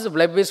 So once the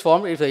bleb is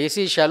formed, if the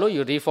AC is shallow,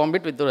 you reform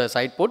it with the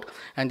side port,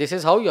 and this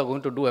is how you are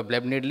going to do a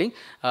bleb needling.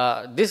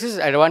 This is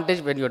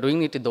advantage when you are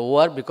doing it in the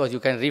OR because you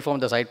can reform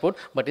the side port,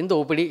 but in the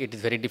OPD it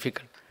is very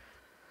difficult.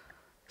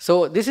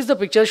 So this is the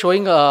picture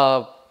showing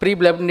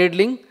pre-bleb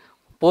needling.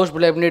 Post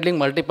bleb needling,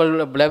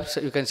 multiple blebs,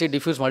 you can see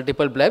diffuse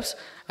multiple blebs,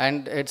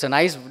 and it's a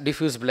nice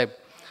diffuse bleb.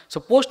 So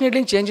post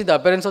needling change in the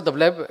appearance of the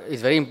bleb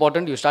is very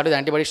important. You start with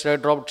antibody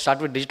steroid drop, start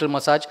with digital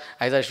massage.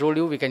 As I showed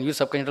you, we can use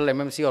subconjunctival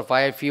MMC or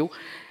 5FU.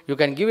 You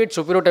can give it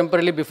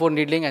superior-temporally before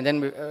needling and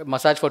then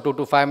massage for 2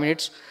 to 5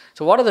 minutes.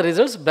 So what are the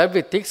results? Bleb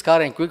with thick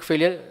scar and quick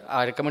failure,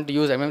 I recommend to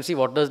use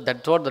MMC.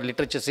 That's what the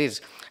literature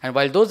says. And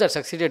while those that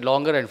succeeded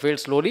longer and failed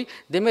slowly,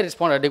 they may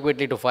respond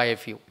adequately to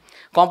 5FU.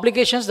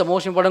 Complications, the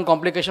most important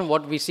complication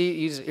what we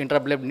see is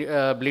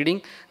intrableb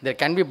bleeding. There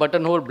can be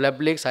buttonhole, bleb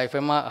leaks,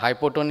 hyphema,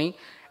 hypotony,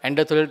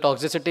 endothelial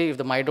toxicity if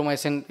the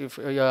mitomycin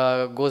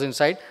goes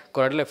inside,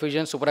 choroidal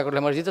effusion, suprachoroidal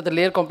hemorrhage. These are the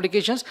layer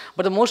complications,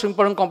 but the most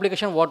important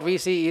complication what we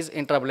see is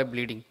intrableb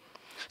bleeding.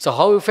 So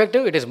how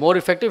effective? It is more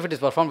effective if it is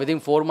performed within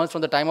 4 months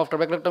from the time of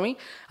trabeculectomy,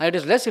 and it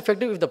is less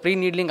effective if the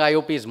pre-needling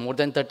IOP is more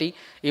than 30,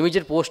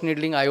 immediate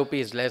post-needling IOP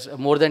is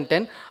more than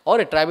 10, or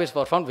a trab is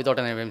performed without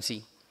an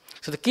MMC.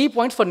 So the key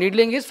points for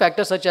needling is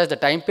factors such as the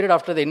time period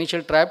after the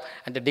initial trab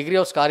and the degree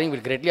of scarring will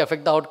greatly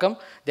affect the outcome.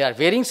 There are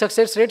varying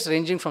success rates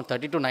ranging from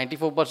 30 to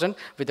 94%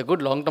 with a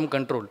good long-term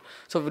control.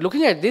 So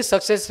looking at this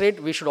success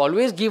rate, we should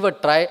always give a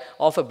try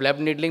of a bleb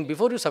needling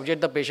before you subject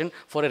the patient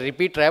for a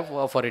repeat trab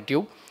or for a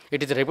tube.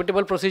 It is a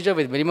repeatable procedure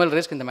with minimal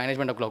risk in the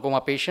management of glaucoma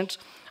patients,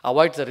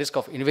 avoids the risk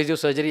of invasive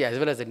surgery as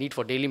well as the need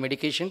for daily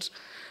medications.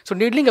 So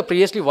needling a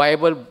previously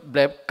viable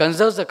bleb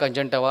conserves the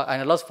conjunctiva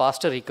and allows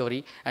faster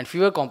recovery and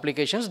fewer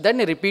complications than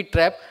a repeat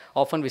trap,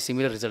 often with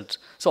similar results.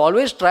 So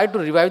always try to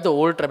revive the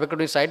old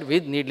trabeculotomy site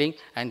with needling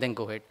and then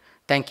go ahead.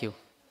 Thank you.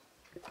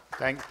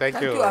 Thank you.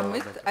 Thank you,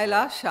 Amit. I'll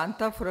ask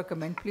Shanta for a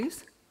comment,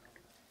 please.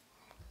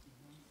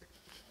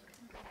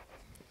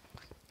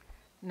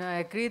 No, I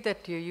agree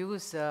that you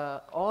use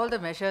all the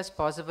measures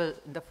possible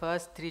in the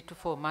first 3 to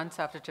 4 months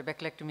after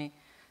trabeculectomy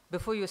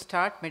before you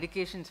start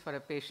medications for a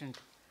patient.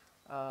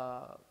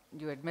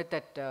 You admit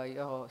that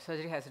your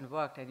surgery hasn't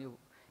worked, and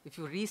if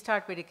you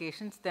restart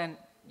medications, then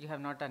you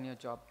have not done your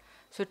job.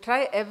 So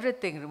try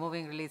everything,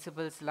 removing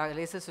releasables,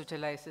 laser suture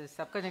lysis,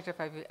 subconjunctive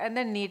IV, and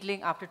then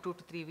needling after 2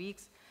 to 3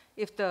 weeks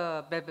if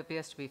the bleb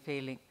appears to be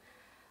failing.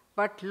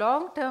 But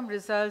long-term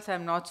results,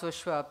 I'm not so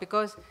sure,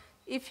 because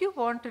if you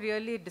want to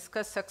really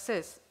discuss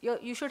success,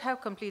 you should have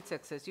complete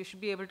success. You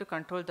should be able to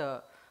control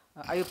the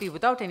IOP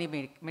without any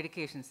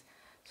medications.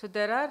 So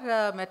there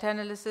are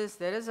meta-analysis,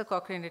 there is a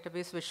Cochrane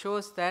database which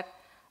shows that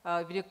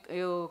if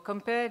you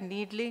compare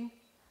needling,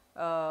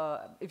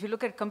 if you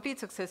look at complete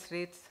success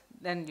rates,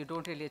 then you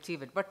don't really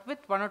achieve it. But with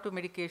 1 or 2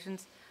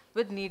 medications,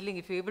 with needling,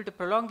 if you're able to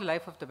prolong the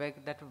life of the bag,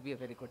 that would be a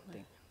very good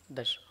thing.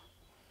 That's true.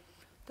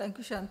 Thank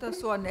you, Shanta.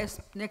 So our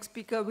next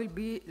speaker will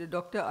be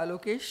Dr.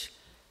 Alokesh,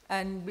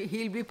 and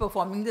he'll be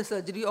performing the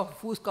surgery of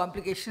whose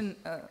complication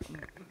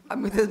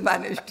Amit has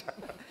managed.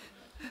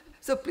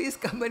 So please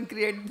come and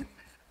create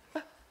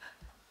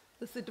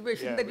the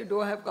situation that you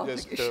don't have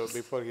complications. Just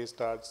before he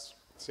starts,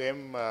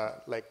 same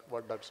like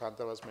what Dr.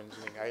 Shanta was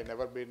mentioning, I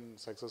never been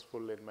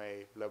successful in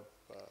my bleb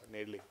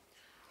needling.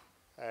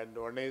 And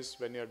one is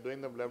when you're doing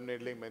the bleb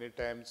needling, many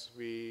times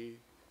we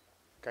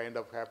kind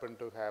of happen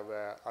to have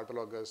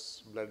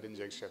autologous blood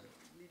injection.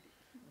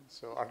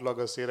 So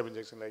autologous serum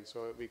injection, like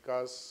so,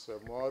 because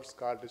more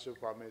scar tissue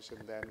formation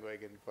than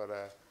going in for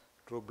a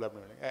true bleb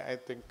needling. I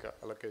think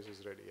Alokesh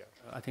is ready. Yeah.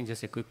 I think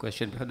just a quick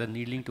question for the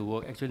needling to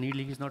work. Actually,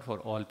 needling is not for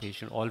all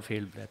patients, all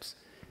failed blebs.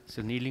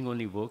 So needling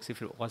only works if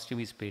your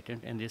ostomy is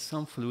patent and there's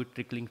some fluid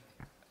trickling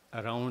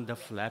around the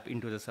flap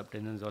into the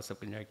subtendons or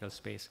subconjunctival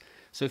space.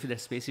 So if the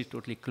space is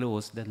totally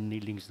closed, then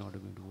needling is not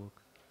going to work.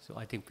 So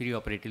I think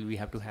perioperatively we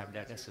have to have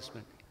that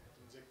assessment.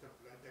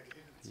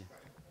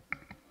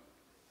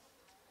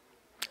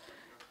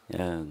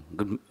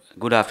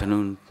 Good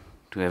afternoon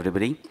to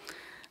everybody.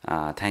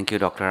 Thank you,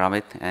 Dr.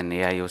 Amit and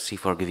AIOC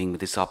for giving me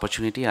this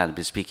opportunity. I'll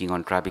be speaking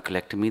on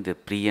trabeculectomy, the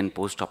pre and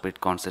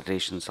post-operative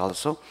considerations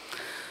also.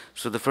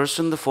 So the first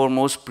and the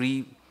foremost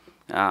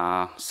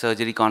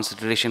pre-surgery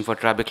consideration for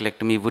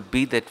trabeculectomy would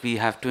be that we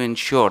have to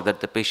ensure that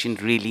the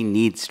patient really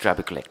needs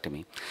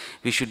trabeculectomy.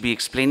 We should be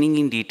explaining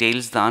in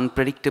details the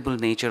unpredictable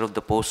nature of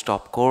the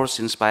post-op course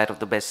in spite of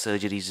the best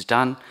surgeries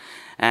done.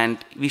 And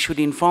we should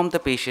inform the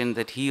patient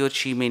that he or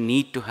she may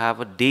need to have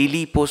a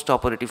daily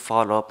post-operative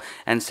follow-up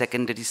and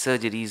secondary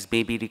surgeries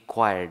may be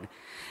required.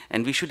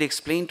 And we should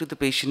explain to the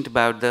patient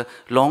about the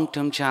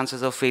long-term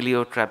chances of failure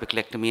of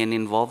trabeculectomy and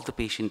involve the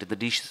patient in the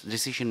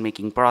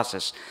decision-making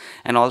process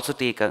and also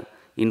take an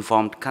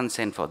informed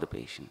consent for the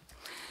patient.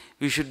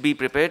 We should be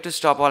prepared to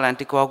stop all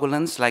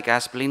anticoagulants like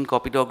aspirin,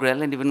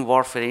 clopidogrel, and even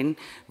warfarin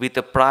with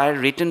a prior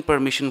written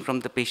permission from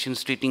the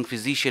patient's treating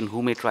physician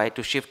who may try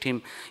to shift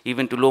him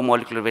even to low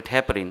molecular weight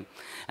heparin.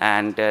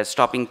 And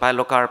stopping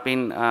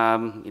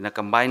pilocarpine in a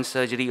combined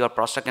surgery or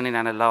prostaglandin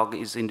analog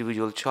is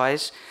individual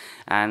choice.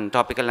 And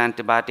topical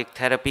antibiotic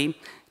therapy,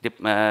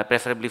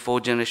 preferably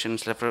 4th generation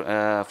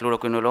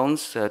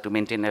fluoroquinolones to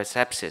maintain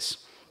sepsis.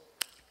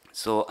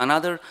 So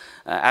another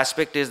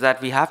aspect is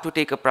that we have to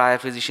take a prior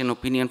physician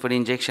opinion for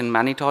injection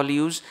mannitol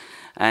use,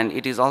 and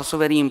it is also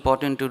very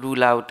important to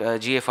rule out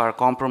GFR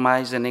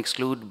compromise and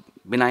exclude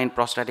benign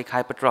prostatic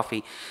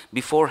hypertrophy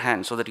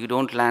beforehand so that you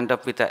don't land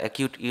up with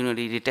acute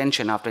urinary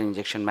retention after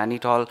injection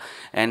mannitol.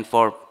 And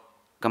for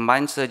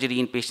combined surgery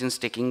in patients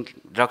taking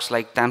drugs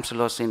like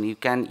tamsulosin, you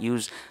can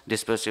use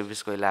dispersive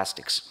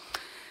viscoelastics.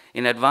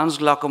 In advanced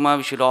glaucoma,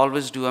 we should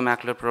always do a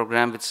macular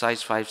program with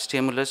size 5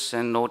 stimulus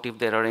and note if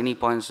there are any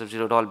points of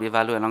 0 Dolby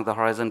value along the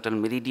horizontal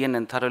meridian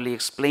and thoroughly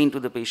explain to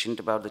the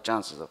patient about the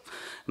chances of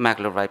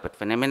macular vipert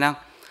phenomena.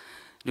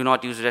 Do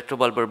not use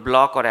retrobulbar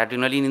block or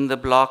adrenaline in the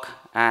block,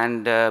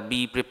 and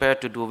be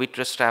prepared to do a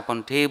vitreous strap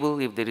on table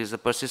if there is a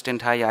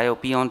persistent high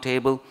IOP on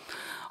table.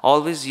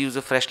 Always use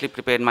a freshly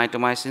prepared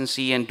mitomycin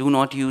C and do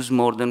not use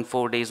more than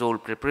 4 days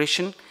old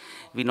preparation.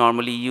 we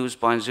normally use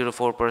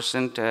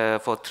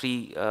 0.04% for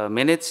 3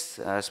 minutes,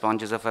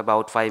 sponges of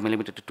about 5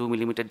 millimeter to 2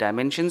 millimeter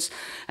dimensions,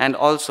 and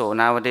also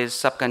nowadays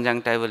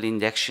subconjunctival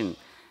injection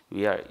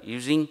we are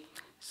using.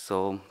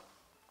 So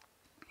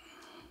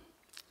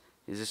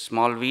this is a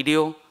small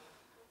video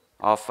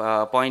of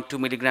 0.2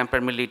 milligram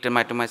per milliliter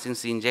mitomycin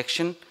C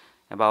injection,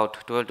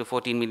 about 12 to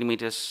 14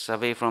 millimeters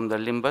away from the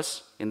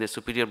limbus in the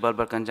superior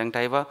bulbar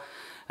conjunctiva,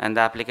 and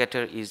the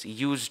applicator is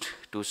used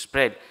to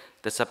spread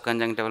the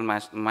subconjunctival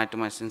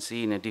mitomycin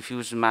C in a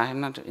diffuse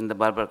manner in the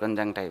bulbar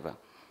conjunctiva.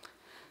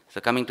 So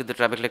coming to the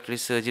trabeculectomy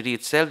surgery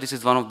itself, this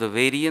is one of the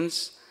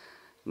variants.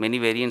 Many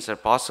variants are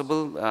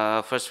possible.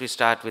 First we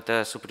start with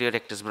a superior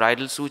rectus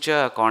bridal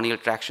suture. A corneal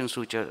traction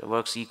suture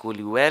works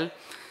equally well.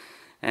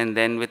 And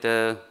then with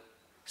a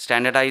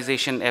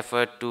standardization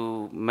effort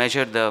to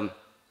measure the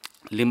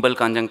limbal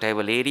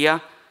conjunctival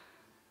area,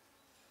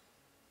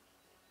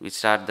 we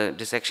start the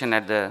dissection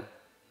at the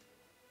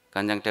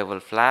conjunctival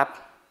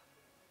flap,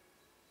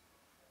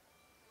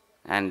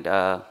 and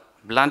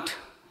blunt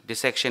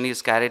dissection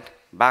is carried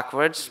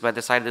backwards by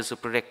the side of the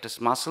superior rectus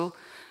muscle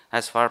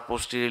as far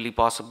posteriorly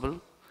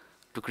possible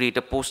to create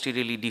a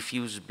posteriorly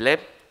diffused bleb.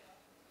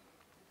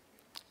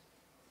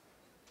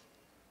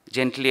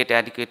 Gently at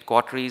adequate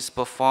cautery is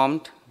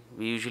performed.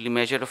 We usually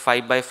measure a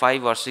 5 by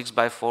 5 or 6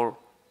 by 4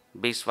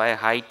 base wire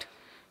height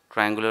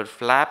triangular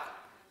flap.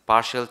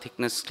 Partial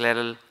thickness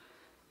scleral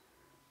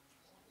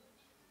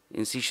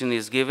incision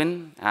is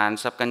given, and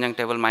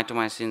subconjunctival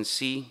mitomycin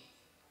C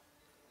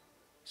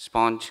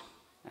sponge,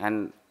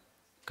 and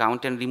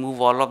count and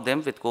remove all of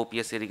them with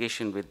copious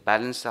irrigation with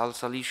balanced salt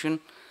solution.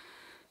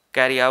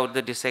 Carry out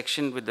the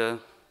dissection with the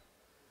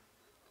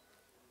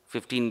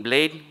 15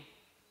 blade.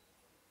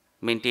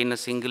 Maintain a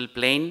single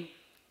plane.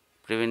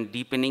 Prevent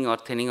deepening or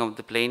thinning of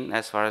the plane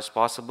as far as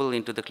possible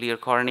into the clear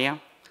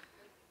cornea.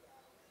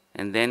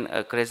 And then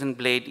a crescent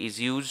blade is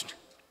used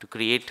to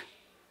create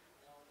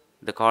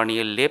the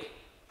corneal lip.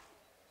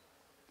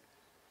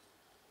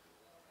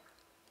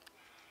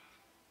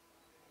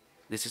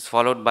 This is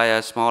followed by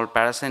a small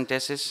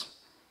paracentesis,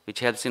 which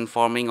helps in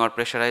forming or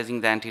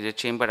pressurizing the anterior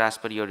chamber as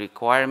per your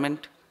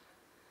requirement.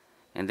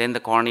 And then the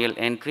corneal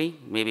entry,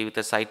 maybe with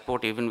a side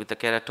port, even with a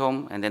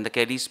keratome. And then the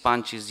Kelly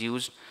sponge is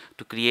used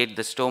to create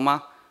the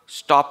stoma.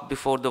 Stop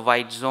before the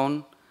white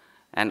zone,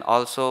 and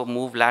also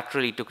move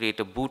laterally to create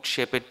a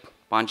boot-shaped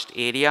punched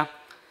area.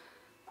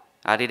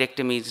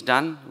 Iridectomy is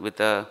done with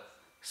a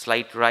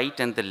slight right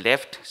and the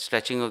left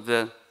stretching of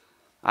the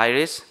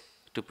iris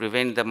to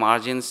prevent the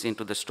margins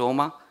into the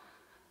stoma.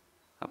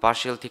 A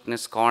partial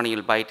thickness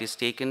corneal bite is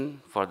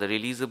taken for the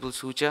releasable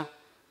suture.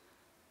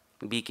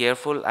 Be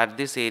careful at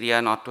this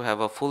area not to have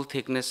a full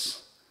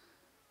thickness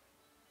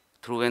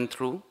through and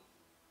through.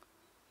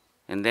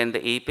 And then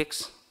the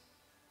apex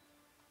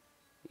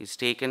is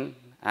taken,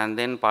 and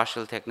then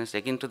partial thickness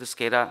again to the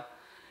sclera.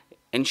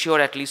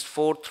 Ensure at least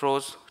 4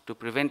 throws to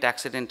prevent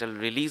accidental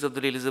release of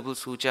the releasable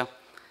suture,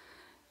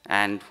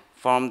 and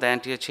form the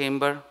anterior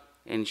chamber.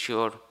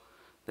 Ensure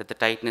that the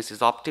tightness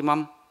is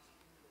optimum.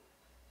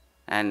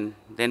 And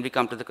then we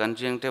come to the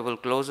conjunctival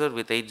closure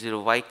with 80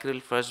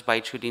 vicryl. First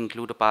bite should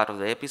include a part of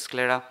the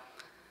episclera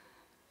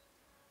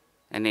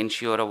and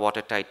ensure a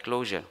watertight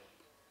closure.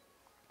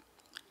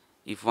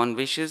 If one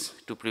wishes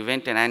to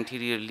prevent an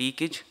anterior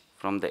leakage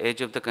from the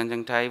edge of the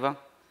conjunctiva,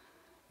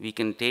 we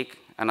can take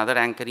another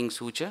anchoring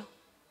suture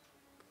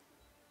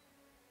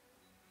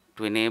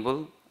to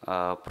enable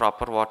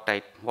proper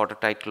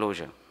watertight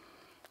closure.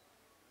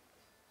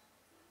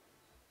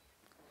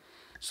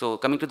 So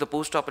coming to the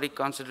post-operative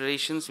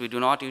considerations, we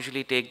do not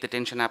usually take the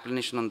tension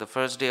applanation on the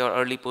first day or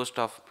early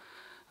post-op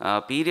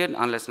period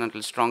unless and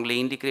until strongly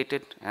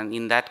indicated, and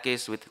in that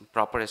case with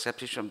proper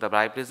asepsis of the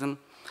brybrism.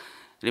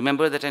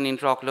 Remember that an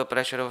intraocular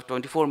pressure of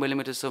 24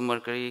 millimeters of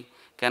mercury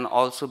can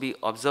also be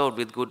observed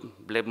with good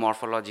bleb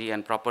morphology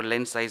and proper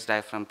lens size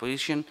diaphragm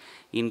position.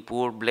 In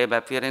poor bleb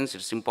appearance,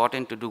 it's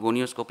important to do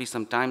gonioscopy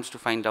sometimes to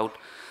find out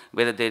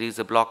whether there is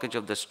a blockage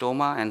of the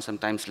stoma, and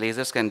sometimes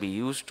lasers can be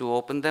used to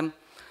open them.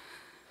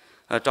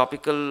 A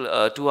topical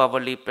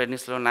 2-hourly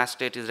prednisolone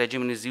acetate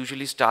regimen is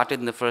usually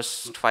started in the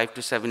first 5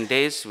 to 7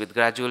 days with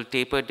gradual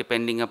taper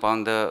depending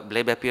upon the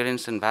bleb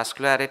appearance and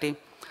vascularity.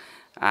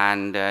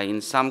 And in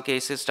some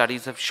cases,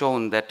 studies have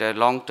shown that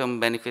long-term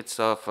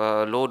benefits of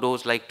low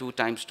dose like 2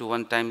 times to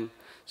 1 time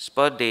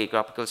per day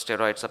topical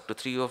steroids up to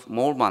 3 or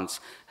more months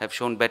have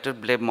shown better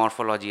bleb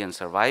morphology and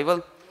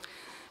survival.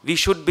 We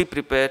should be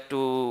prepared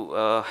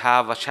to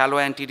have a shallow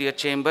anterior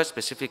chamber,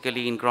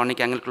 specifically in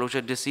chronic angle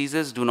closure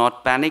diseases. Do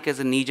not panic as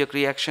a knee-jerk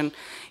reaction.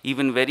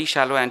 Even very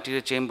shallow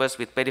anterior chambers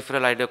with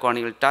peripheral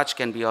ideocorneal touch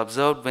can be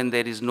observed when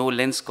there is no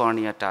lens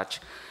cornea touch.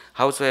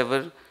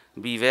 However,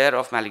 beware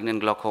of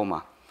malignant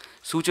glaucoma.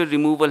 Suture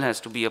removal has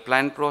to be a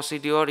planned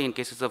procedure. In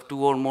cases of 2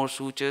 or more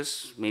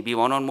sutures, maybe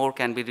 1 or more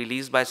can be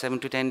released by 7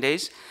 to 10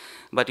 days.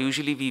 But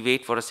usually we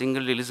wait for a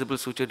single releasable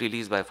suture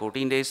release by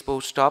 14 days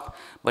post-op,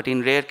 but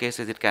in rare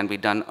cases it can be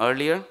done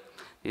earlier.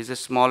 This is a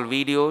small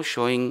video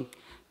showing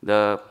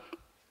the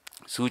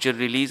suture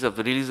release of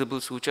the releasable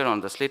suture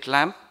on the slit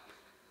lamp.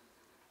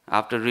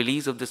 After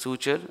release of the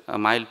suture, a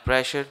mild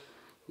pressure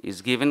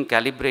is given,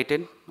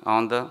 calibrated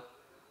on the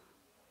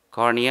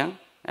cornea,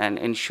 and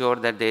ensure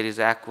that there is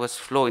aqueous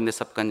flow in the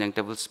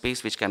subconjunctival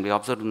space, which can be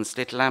observed in the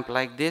slit lamp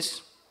like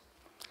this.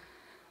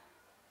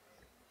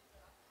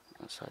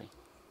 Sorry.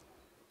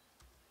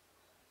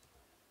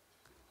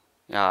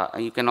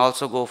 You can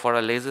also go for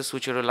a laser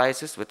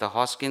suturolysis with a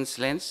Hoskins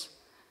lens,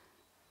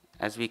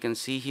 as we can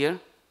see here.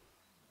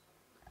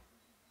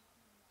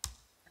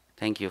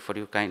 Thank you for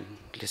your kind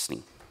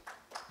listening.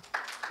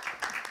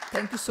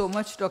 Thank you so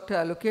much, Dr.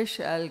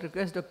 Alokesh. I'll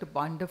request Dr.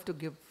 Pandav to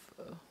give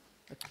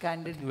a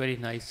candid. Very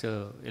nice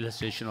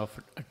illustration of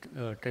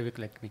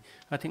trabeculectomy.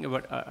 I think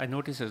I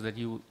noticed that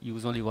you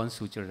use only one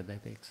suture at the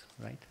apex,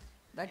 right?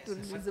 That will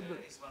be visible.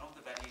 It's one of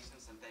the variations.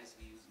 Sometimes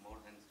we use more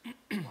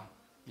than one.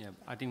 Yeah,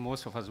 I think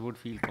most of us would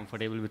feel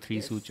comfortable with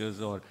 3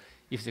 sutures, or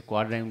if it's a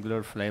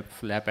quadrangular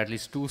flap, at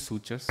least 2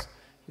 sutures.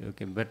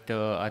 Okay, but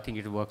I think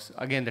it works.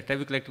 Again, the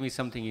trabeculectomy is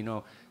something, you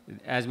know,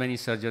 as many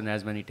surgeons,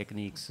 as many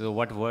techniques. So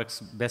what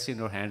works best in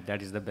your hand,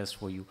 that is the best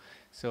for you.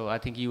 So I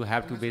think you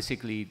have to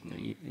basically,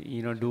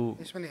 you know, do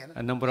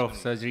a number of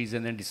surgeries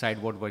and then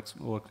decide what works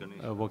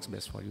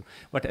best for you.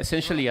 But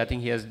essentially, I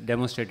think he has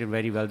demonstrated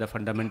very well the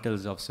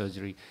fundamentals of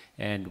surgery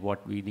and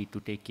what we need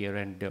to take care,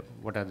 and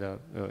what are the,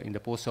 in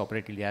the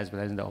post-operatively as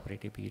well as in the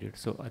operative period.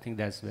 So I think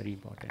that's very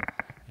important.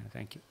 Yeah,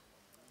 thank you.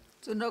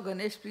 So now,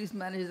 Ganesh, please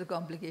manage the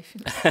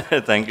complications.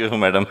 Thank you,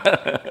 madam.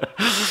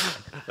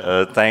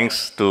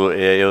 Thanks to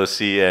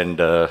AIOC and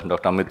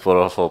Dr. Amit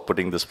for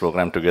putting this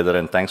program together,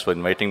 and thanks for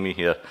inviting me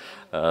here.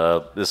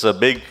 This is a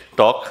big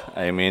talk,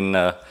 I mean,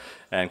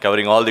 and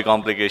covering all the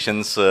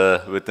complications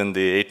within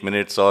the 8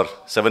 minutes or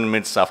 7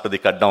 minutes after the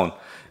cut down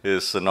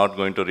is not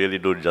going to really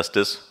do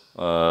justice.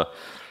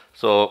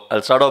 So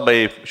I'll start off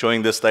by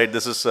showing this slide.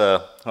 This is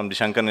from the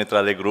Shankar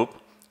Netralaya group,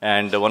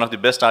 and one of the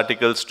best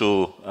articles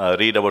to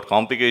read about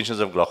complications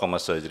of glaucoma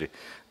surgery,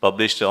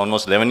 published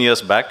almost 11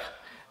 years back,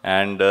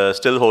 and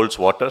still holds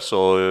water.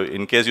 So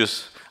in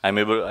case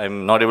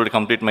I'm not able to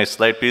complete my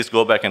slide, please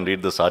go back and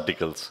read this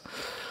articles.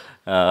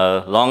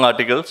 Long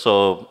article.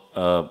 So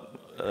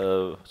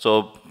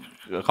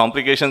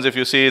complications, if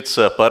you see, it's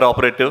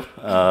per-operative,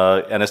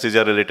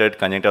 anesthesia-related,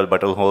 conjunctival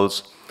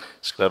buttonholes,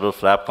 scleral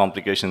flap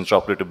complications,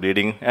 intraoperative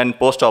bleeding, and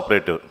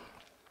post-operative.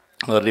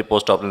 Early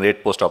post-operative,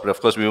 late post-operative.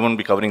 Of course, we won't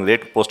be covering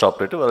late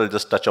post-operative. I'll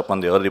just touch upon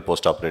the early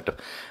post-operative.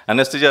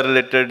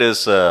 Anesthesia-related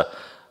is,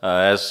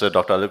 as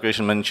Dr. Alokesh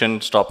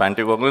mentioned, stop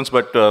anticoagulants.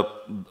 But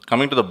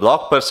coming to the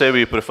block per se,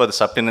 we prefer the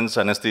subtenance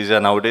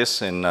anesthesia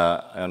nowadays. In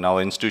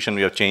our institution,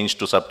 we have changed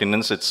to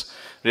subtenance. It's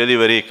really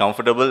very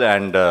comfortable,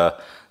 and the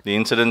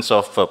incidence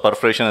of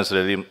perforation has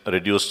really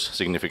reduced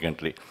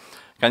significantly.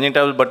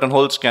 Conjunctival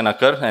buttonholes can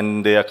occur,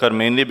 and they occur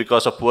mainly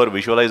because of poor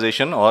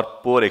visualization or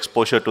poor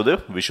exposure to the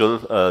visual,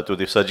 to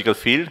the surgical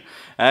field,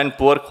 and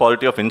poor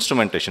quality of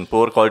instrumentation,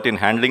 poor quality in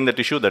handling the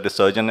tissue, that is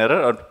surgeon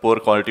error, or poor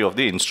quality of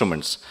the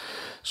instruments.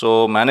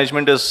 So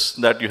management is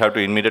that you have to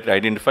immediately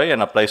identify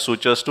and apply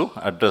sutures to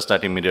address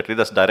that immediately.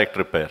 That's direct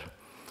repair.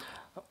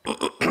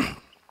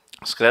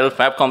 Scleral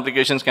flap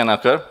complications can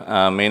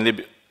occur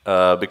mainly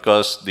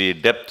because the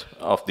depth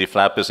of the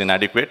flap is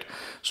inadequate.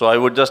 So I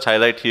would just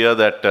highlight here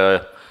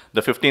that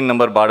the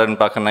 15-number Barder and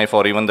Parker knife,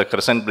 or even the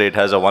crescent blade,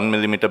 has a 1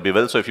 millimeter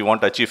bevel. So if you want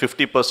to achieve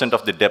 50%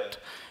 of the depth,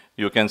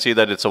 you can see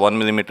that it's a 1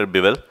 millimeter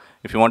bevel.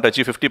 If you want to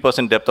achieve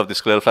 50% depth of the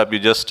scleral flap, you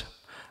just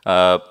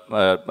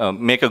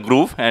make a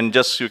groove, and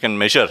just you can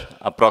measure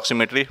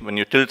approximately. When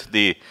you tilt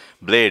the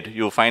blade,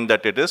 you find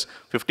that it is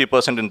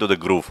 50% into the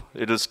groove.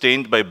 It is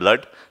stained by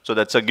blood, so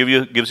that's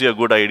gives you a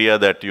good idea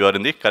that you are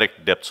in the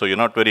correct depth. So you're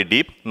not very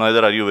deep,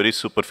 neither are you very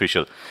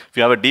superficial. If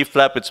you have a deep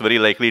flap, it's very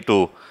likely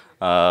to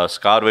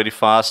scar very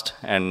fast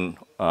and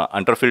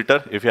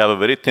underfilter. If you have a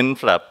very thin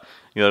flap,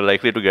 you are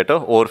likely to get a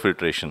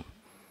overfiltration.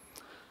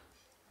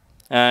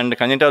 And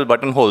conjunctival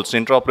buttonholes,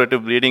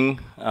 intraoperative bleeding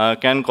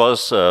can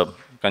cause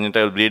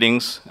conjunctival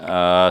bleedings,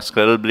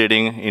 scleral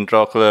bleeding,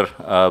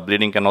 intraocular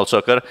bleeding can also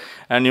occur.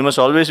 And you must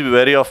always be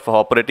wary of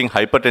operating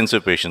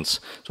hypertensive patients.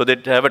 So they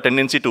have a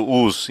tendency to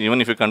ooze.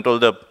 Even if you control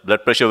the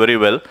blood pressure very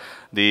well,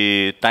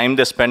 the time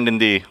they spend in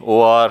the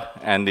OR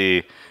and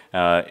the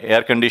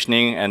air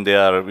conditioning, and they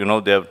are,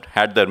 they have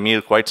had their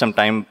meal quite some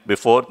time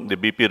before, the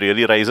BP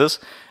really rises,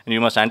 and you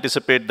must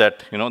anticipate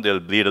that, they'll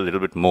bleed a little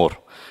bit more,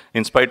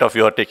 in spite of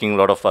you are taking a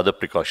lot of other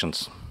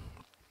precautions.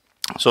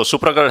 So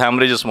supraocular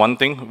hemorrhage is one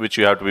thing which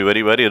you have to be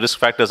very wary. Risk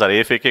factors are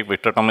aphakic,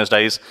 vitrectomized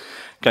eyes,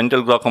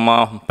 congenital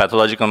glaucoma,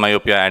 pathological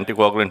myopia,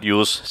 anticoagulant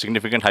use,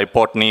 significant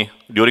hypotony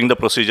during the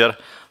procedure,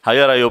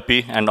 higher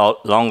IOP, and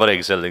longer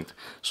exhale length.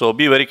 So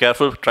be very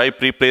careful. Try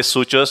pre-placed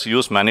sutures,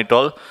 use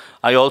mannitol.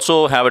 I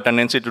also have a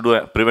tendency to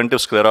do preventive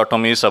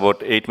sclerotomies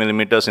about 8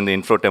 millimeters in the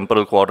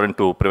infratemporal quadrant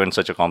to prevent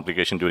such a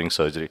complication during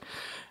surgery.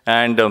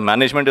 And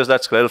management is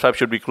that scleral flap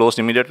should be closed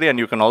immediately, and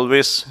you can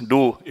always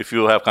do, if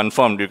you have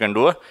confirmed, you can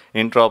do an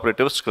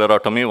intraoperative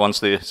sclerotomy once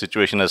the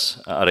situation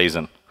has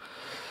arisen.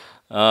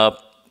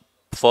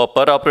 For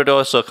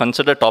perioperative, so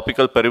consider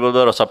topical,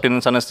 perivalvular, or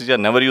subtenous anesthesia.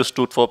 Never use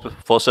tooth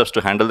forceps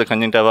to handle the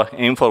conjunctiva.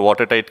 Aim for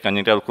watertight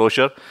conjunctival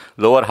closure.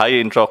 Lower high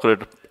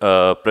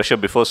intraocular pressure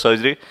before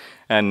surgery.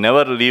 And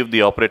never leave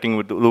the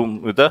operating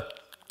room with an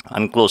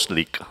unclosed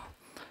leak.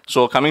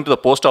 So coming to the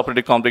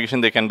post-operative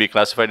complication, they can be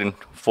classified in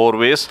 4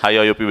 ways. High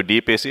IOP with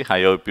deep AC,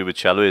 high IOP with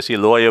shallow AC,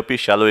 low IOP,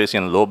 shallow AC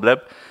and low bleb,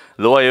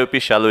 low IOP,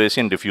 shallow AC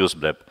and diffuse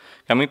bleb.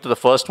 Coming to the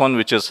first one,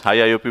 which is high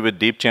IOP with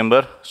deep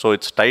chamber. So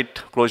it's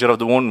tight closure of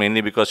the wound,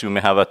 mainly because you may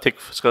have a thick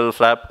scleral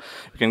flap.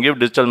 You can give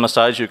digital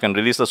massage, you can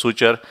release the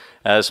suture.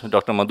 As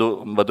Dr.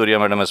 Madhuria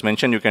madam has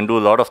mentioned, you can do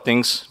a lot of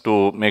things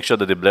to make sure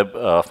that the bleb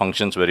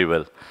functions very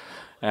well.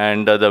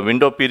 And the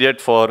window period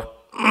for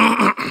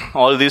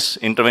all these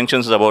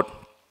interventions is about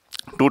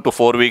 2 to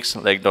 4 weeks,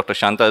 like Dr.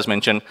 Shanta has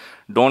mentioned.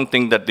 Don't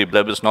think that the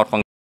bleb is not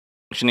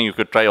functioning. You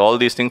could try all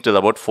these things till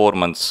about 4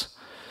 months.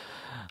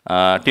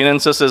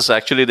 Tenensis is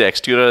actually the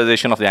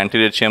exteriorization of the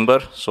anterior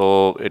chamber.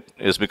 So it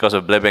is because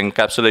of bleb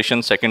encapsulation,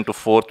 2nd to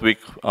 4th week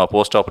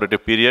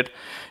post-operative period.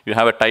 You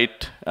have a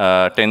tight,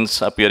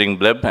 tense appearing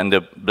bleb, and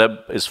the bleb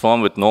is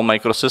firm with no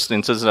microcyst.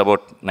 Incidence is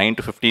about 9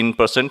 to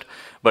 15%.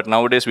 But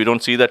nowadays we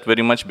don't see that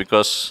very much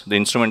because the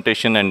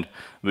instrumentation and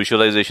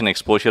visualization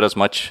exposure has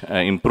much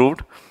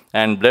improved.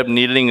 And bleb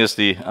needling is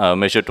the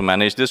measure to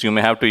manage this. You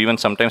may have to even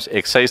sometimes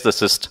excise the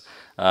cyst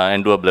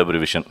and do a bleb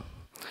revision.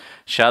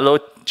 Shallow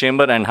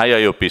chamber and high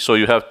IOP. So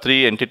you have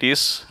 3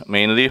 entities,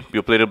 mainly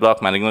pupillary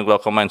block, malignant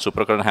glaucoma, and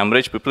suprachoroidal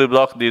hemorrhage. Pupillary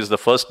block, this is the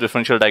first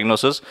differential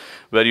diagnosis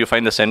where you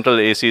find the central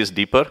AC is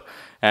deeper.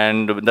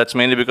 And that's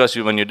mainly because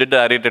when you did the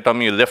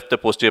arteriotomy, you left the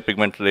posterior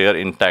pigment layer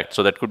intact.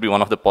 So that could be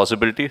one of the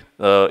possibility.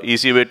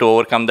 Easy way to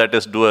overcome that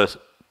is do a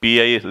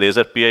PI,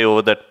 laser PI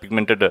over that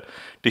pigmented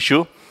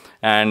tissue.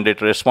 And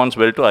it responds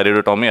well to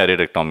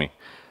arteriotomy.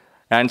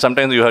 And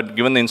sometimes you had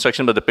given the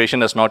instruction, but the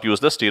patient has not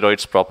used the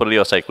steroids properly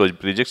or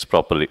cycloplegics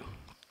properly.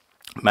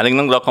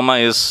 Malignant glaucoma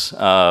is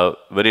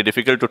very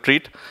difficult to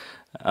treat.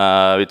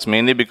 It's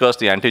mainly because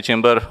the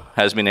antechamber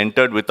has been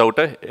entered without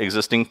an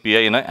existing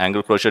PI in an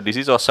angle closure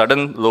disease or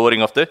sudden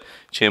lowering of the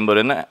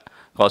chamber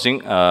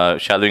causing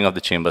shallowing of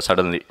the chamber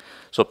suddenly.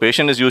 So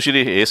patient is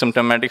usually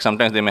asymptomatic.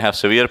 Sometimes they may have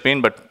severe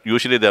pain, but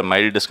usually they have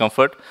mild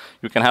discomfort.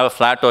 You can have a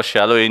flat or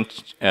shallow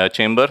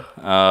chamber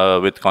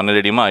with corneal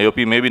edema.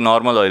 IOP may be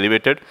normal or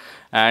elevated.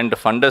 And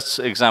fundus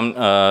exam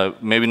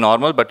may be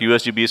normal, but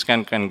USG-B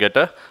scan can get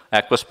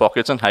aqueous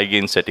pockets and high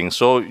gain settings.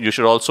 So you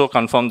should also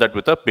confirm that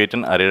with a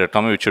patent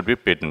arteriotomy, which should be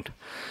patent.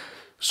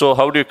 So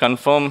how do you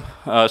confirm?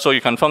 So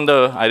you confirm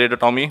the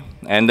arteriotomy,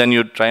 and then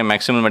you try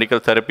maximal medical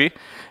therapy,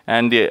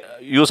 and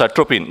use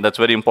atropine. That's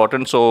very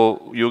important.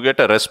 So you get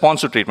a response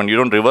to treatment. You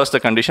don't reverse the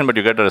condition, but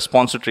you get a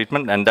response to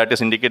treatment, and that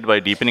is indicated by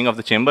deepening of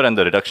the chamber and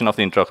the reduction of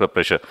the intraocular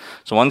pressure.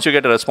 So once you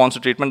get a response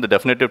to treatment, the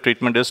definitive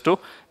treatment is to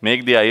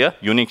make the eye a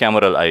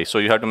unicameral eye. So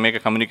you have to make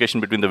a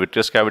communication between the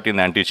vitreous cavity and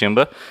the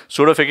antechamber.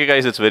 Pseudophakic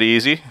eyes, it's very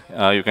easy.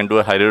 You can do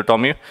a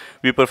hysterectomy.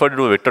 We prefer to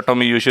do a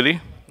vitrectomy usually,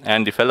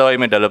 and the fellow eye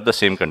may develop the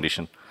same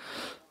condition.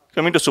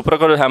 Coming to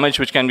suprachoroidal hemorrhage,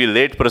 which can be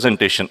late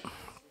presentation.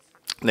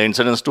 The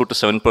incidence 2 to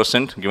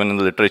 7% given in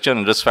the literature,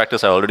 and risk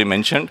factors I already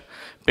mentioned.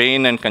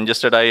 Pain and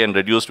congested eye and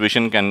reduced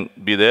vision can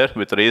be there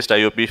with raised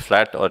IOP,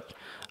 flat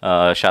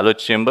or shallow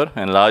chamber,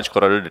 and large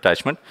choroidal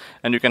detachment.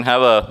 And you can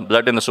have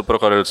blood in the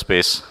suprachoroidal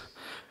space.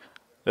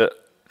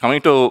 Coming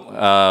to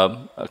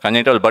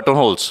congenital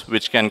buttonholes,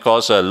 which can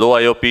cause low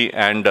IOP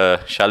and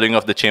shallowing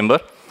of the chamber.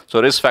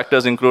 So risk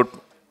factors include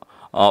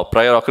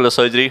prior ocular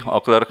surgery,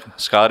 ocular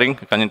scarring,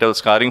 congenital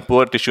scarring,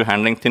 poor tissue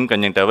handling, thin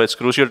conjunctiva. It's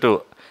crucial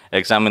to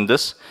examine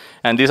this.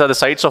 And these are the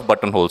sites of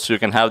buttonholes. You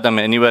can have them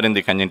anywhere in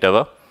the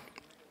conjunctiva.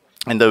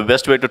 And the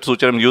best way to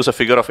suture them, use a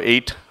figure of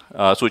 8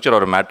 suture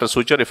or a mattress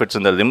suture. If it's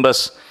in the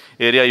limbus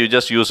area, you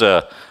just use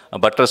a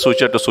buttress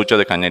suture to suture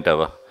the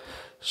conjunctiva.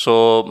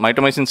 So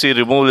mitomycin C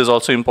removal is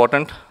also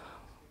important.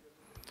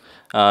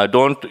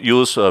 Don't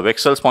use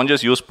Vexel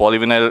sponges, use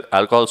polyvinyl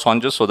alcohol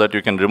sponges so that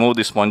you can remove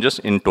the sponges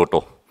in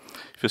toto.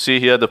 If you see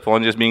here, the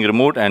sponge is being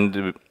removed and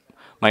the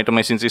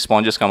mitomycin C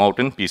sponges come out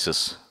in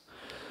pieces.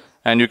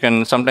 And you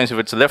can, sometimes if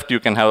it's left, you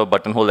can have a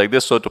buttonhole like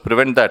this. So to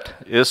prevent that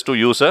is to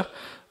use a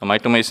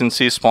mitomycin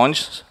C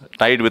sponge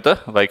tied with a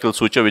Vexel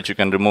suture, which you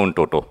can remove in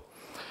toto.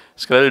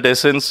 Scleral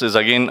dehiscence is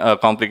again a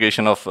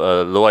complication of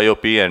low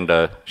IOP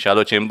and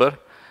shallow chamber.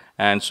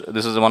 And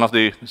this is one of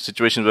the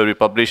situations where we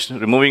published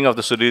removing of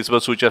the cerebral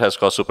suture has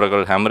caused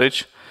suprachoroidal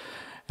hemorrhage.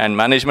 And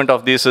management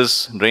of this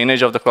is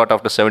drainage of the clot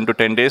after 7 to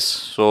 10 days.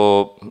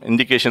 So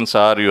indications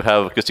are you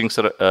have kissing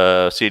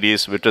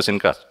CDs, vitreous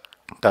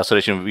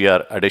incarceration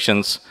via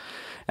adhesions.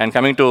 And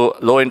coming to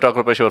low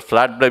intraocular pressure or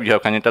flat bleb, you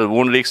have congenital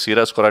wound leaks,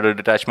 serous choroidal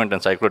detachment,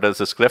 and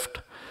cyclotelsis cleft.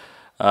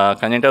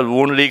 Congenital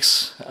wound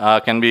leaks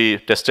can be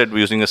tested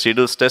using a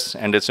Siedel's test,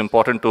 and it's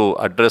important to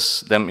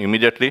address them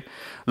immediately.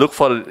 Look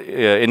for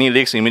any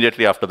leaks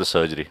immediately after the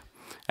surgery.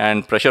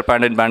 And pressure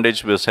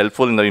bandage was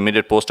helpful in the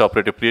immediate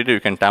post-operative period. You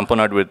can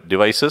tamponade it with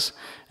devices.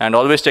 And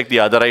always check the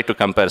other eye to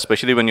compare,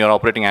 especially when you're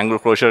operating angle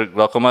closure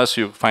glaucomas,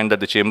 you find that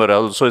the chamber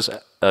also is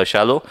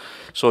shallow.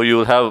 So you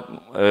will have,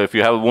 if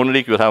you have wound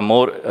leak, you'll have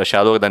more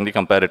shallow than the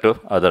comparative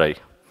other eye.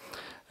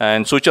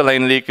 And suture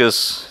line leak is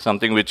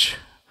something which,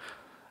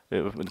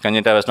 if the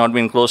conjunctiva has not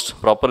been closed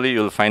properly,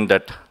 you'll find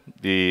that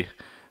the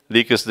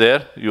leak is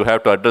there. You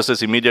have to address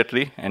this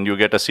immediately, and you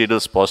get a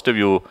Seedles positive.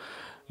 You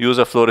use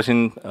a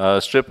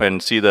fluorescein strip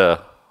and see the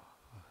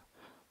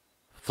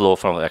flow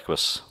from the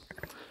aqueous.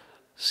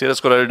 Serous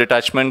choroidal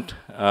detachment.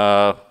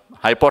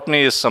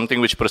 Hypotony is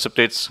something which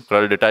precipitates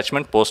choroidal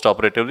detachment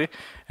post-operatively,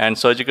 and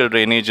surgical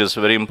drainage is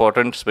very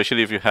important,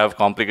 especially if you have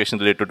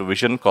complications related to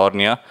vision,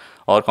 cornea,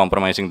 or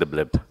compromising the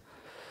bleb.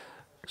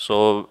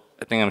 So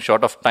I think I'm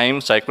short of time.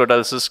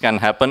 Cyclodialysis can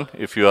happen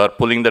if you are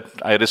pulling the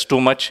iris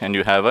too much and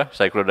you have a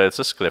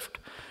cyclodialysis cleft.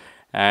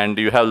 And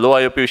you have low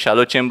IOP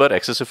shallow chamber,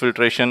 excessive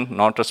filtration,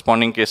 not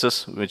responding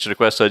cases which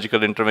require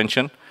surgical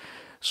intervention.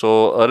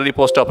 So early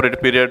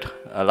post-operative period,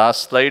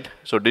 last slide.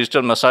 So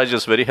digital massage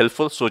is very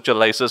helpful. Suture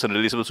lysis and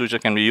releasable suture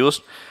can be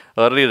used.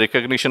 Early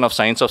recognition of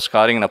signs of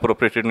scarring and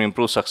appropriate treatment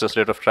improves success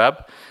rate of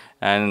TRAB.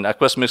 And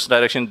aqueous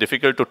misdirection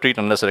difficult to treat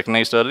unless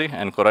recognized early.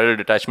 And choroidal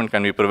detachment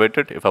can be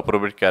prevented if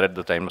appropriate care at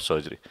the time of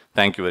surgery.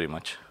 Thank you very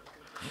much.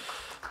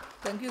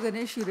 Thank you,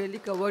 Ganesh. You really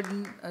covered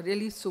in a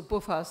really super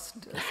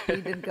fast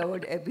speed and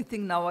covered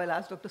everything. Now I'll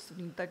ask Dr.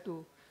 Sunita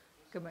to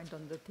comment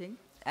on the thing.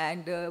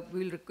 And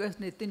we'll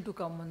request Nitin to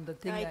come on the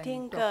thing. I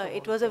think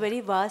it was a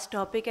very vast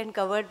topic and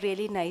covered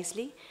really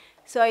nicely.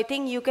 So I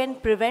think you can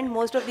prevent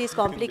most of these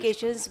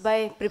complications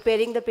by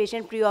preparing the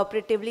patient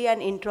preoperatively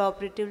and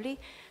intraoperatively.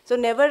 So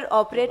never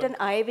operate an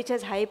eye which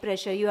has high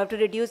pressure. You have to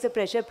reduce the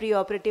pressure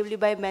preoperatively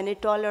by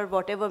mannitol or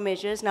whatever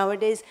measures.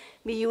 Nowadays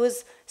we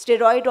use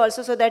steroid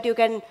also so that you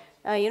can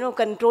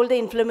control the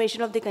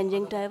inflammation of the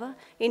conjunctiva.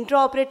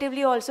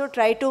 Intraoperatively also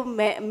try to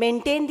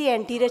maintain the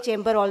anterior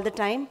chamber all the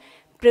time.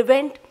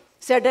 Prevent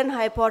sudden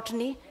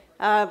hypotony,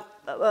 have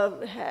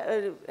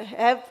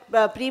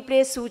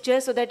pre-placed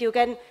sutures so that you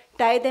can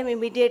tie them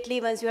immediately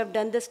once you have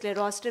done the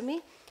sclerostomy,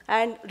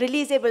 and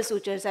releasable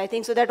sutures, I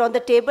think, so that on the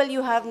table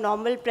you have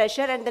normal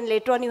pressure and then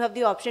later on you have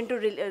the option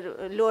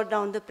to lower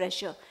down the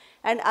pressure.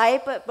 And I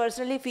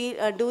personally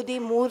do the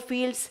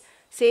Moore-Fields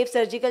safe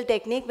surgical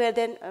technique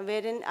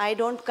wherein I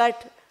don't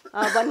cut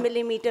 1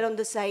 millimeter on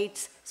the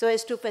sides so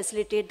as to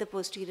facilitate the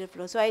posterior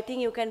flow. So I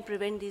think you can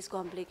prevent these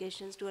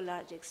complications to a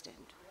large extent.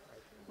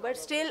 But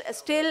still,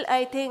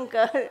 I think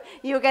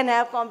you can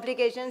have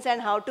complications,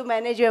 and how to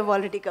manage you have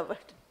already covered.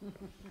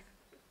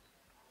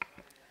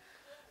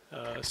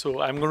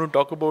 So I'm going to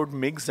talk about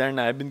MIGS, and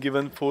I've been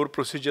given 4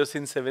 procedures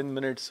in 7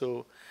 minutes,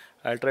 so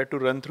I'll try to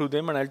run through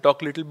them, and I'll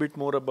talk a little bit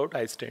more about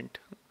eye stent.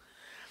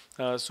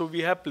 So we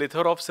have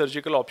plethora of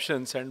surgical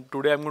options, and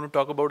today I'm going to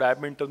talk about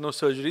ab interno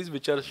surgeries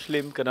which are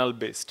Schlemm canal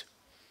based.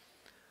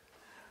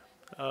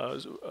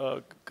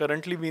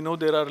 Currently we know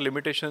there are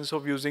limitations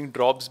of using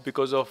drops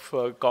because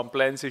of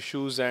compliance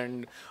issues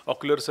and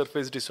ocular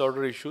surface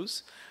disorder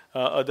issues.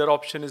 Other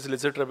option is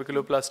laser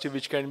trabeculoplasty,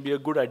 which can be a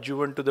good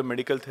adjuvant to the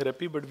medical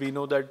therapy, but we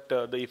know that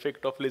the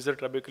effect of laser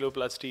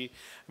trabeculoplasty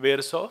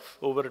wears off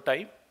over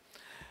time.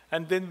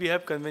 And then we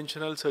have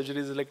conventional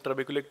surgeries like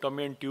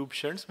trabeculectomy and tube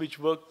shunts, which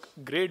work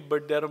great,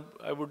 but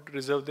I would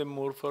reserve them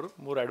more for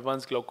more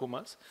advanced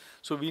glaucomas.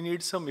 So we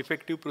need some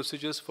effective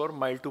procedures for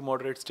mild to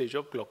moderate stage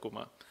of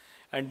glaucoma.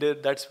 And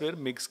that's where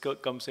MIGS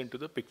comes into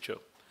the picture.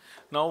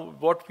 Now,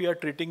 what we are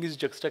treating is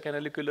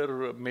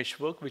juxtacanalicular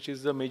meshwork, which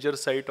is the major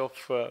site of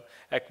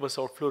aqueous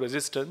outflow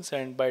resistance.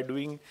 And by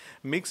doing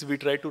MIGS, we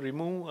try to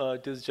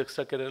remove this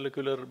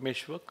juxtacanalicular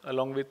meshwork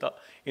along with the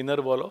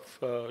inner wall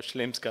of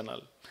Schlemm's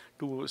canal,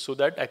 so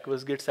that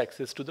aqueous gets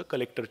access to the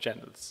collector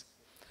channels.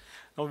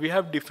 Now, we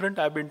have different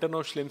ab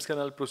interno Schlemm's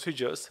canal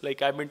procedures,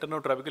 like ab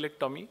interno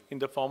trabeculectomy in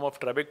the form of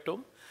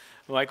trabectome,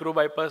 micro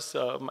bypass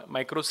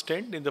micro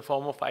stent in the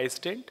form of eye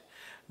stent,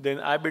 then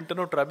ab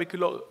interno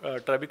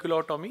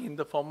trabeculotomy in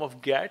the form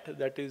of GAT,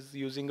 that is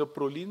using a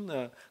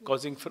proline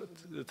causing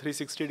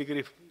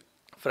 360-degree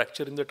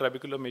fracture in the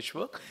trabecular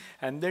meshwork,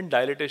 and then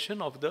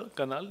dilatation of the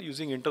canal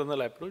using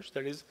internal approach,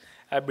 that is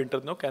ab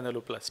interno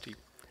canaloplasty.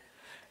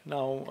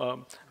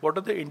 Now, what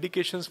are the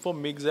indications for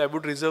MIGS? I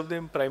would reserve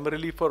them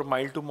primarily for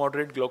mild to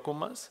moderate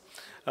glaucomas.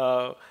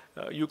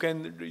 You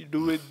can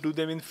do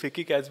them in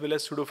phakic as well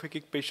as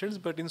pseudophakic patients,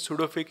 but in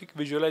pseudophakic,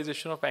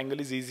 visualization of angle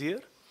is easier.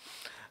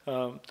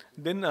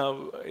 Then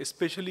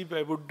especially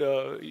I would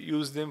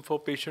use them for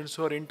patients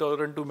who are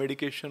intolerant to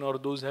medication or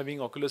those having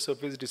ocular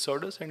surface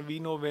disorders. And we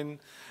know when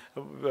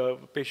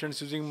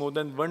patients using more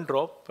than 1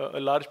 drop, a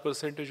large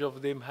percentage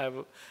of them have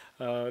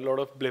a lot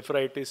of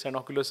blepharitis and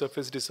ocular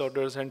surface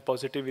disorders and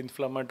positive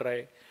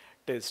inflammatory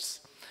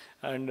tests.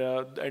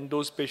 And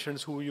those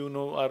patients who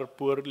are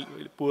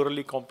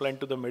poorly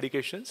compliant to the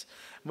medications.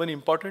 One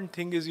important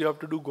thing is you have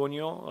to do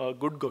gonio,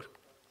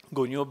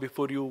 gonio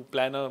before you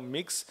plan a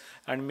MIGS,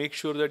 and make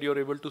sure that you're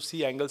able to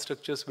see angle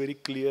structures very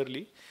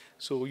clearly,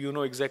 so you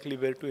know exactly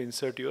where to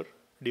insert your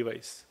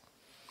device.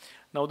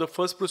 Now the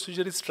first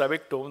procedure is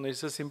trabectome.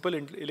 It's a simple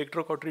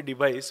electrocautery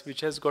device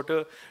which has got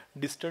a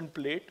distant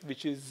plate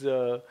which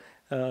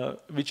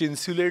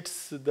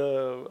insulates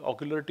the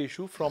ocular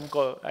tissue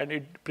and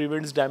it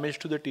prevents damage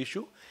to the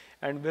tissue,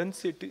 And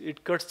once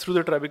it cuts through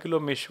the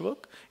trabecular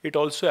meshwork, it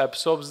also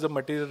absorbs the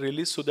material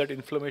release so that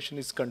inflammation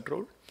is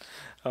controlled.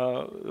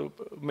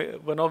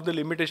 One of the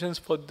limitations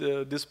for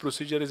this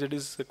procedure is it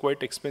is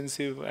quite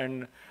expensive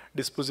and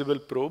disposable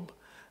probe.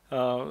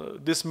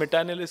 This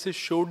meta-analysis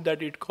showed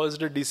that it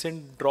caused a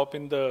decent drop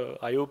in the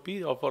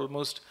IOP of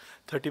almost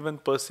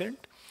 31%.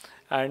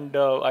 And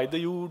either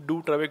you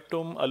do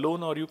trabectome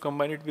alone or you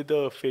combine it with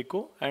a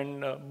phaco,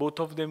 and both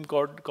of them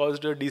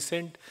caused a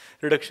decent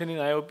reduction in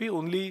IOP.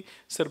 Only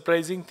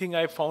surprising thing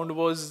I found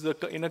was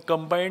in a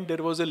combined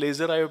there was a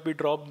laser IOP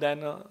drop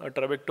than a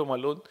trabectome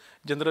alone.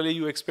 Generally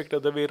you expect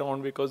other way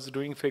around because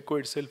doing phaco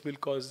itself will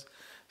cause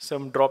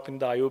some drop in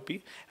the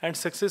IOP, and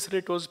success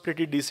rate was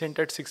pretty decent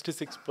at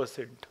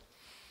 66%.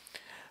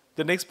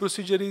 The next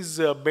procedure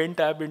is bent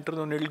ab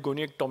internoneedle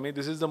goniectomy.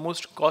 This is the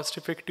most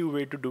cost-effective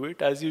way to do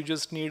it, as you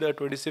just need a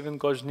 27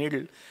 gauge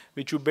needle,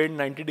 which you bend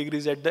 90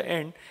 degrees at the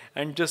end,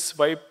 and just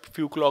swipe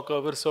few clock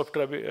hours of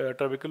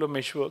trabecular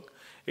meshwork,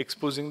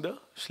 exposing the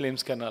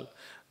Schlemm's canal.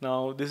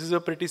 Now, this is a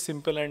pretty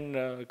simple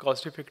and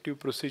cost-effective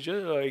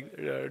procedure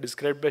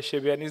described by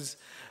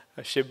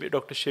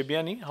Dr.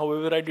 Shebiani.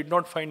 However, I did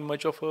not find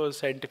much of a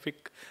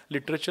scientific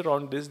literature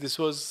on this. This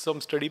was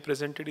some study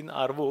presented in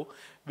ARVO,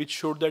 which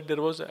showed that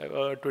there was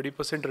a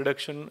 20%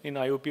 reduction in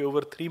IOP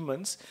over 3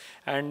 months,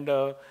 and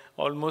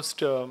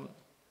almost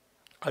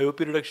IOP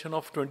reduction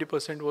of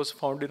 20% was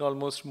found in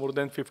almost more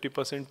than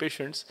 50%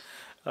 patients.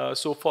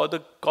 So for the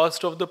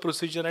cost of the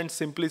procedure and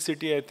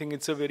simplicity, I think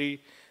it's a very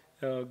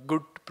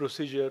good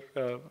procedure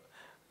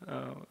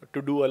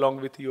to do along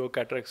with your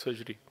cataract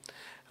surgery.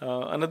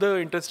 Another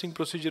interesting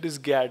procedure is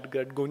GAD,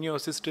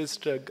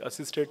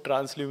 gonio-assisted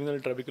transluminal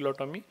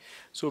trabeculotomy.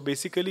 So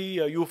basically,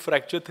 you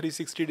fracture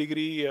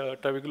 360-degree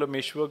trabecular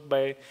meshwork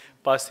by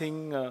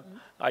passing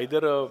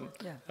either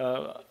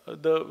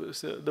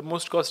the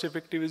most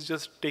cost-effective is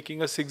just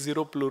taking a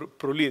 6-0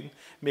 prolene,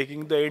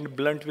 making the end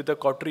blunt with a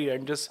cautery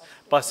and just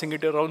passing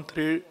it around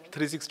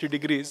 360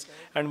 degrees.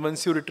 And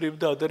once you retrieve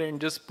the other end,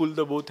 just pull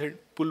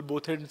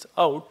both ends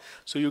out,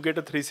 so you get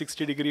a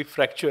 360-degree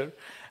fracture.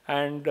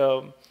 And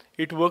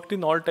it worked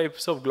in all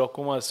types of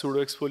glaucoma,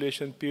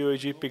 pseudo-exfoliation,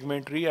 POAG,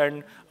 pigmentary,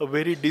 and a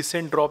very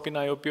decent drop in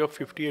IOP of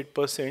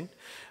 58%.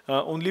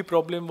 Only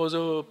problem was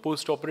a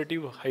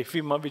post-operative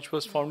hyphema, which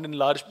was found in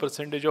large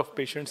percentage of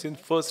patients in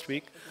first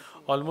week,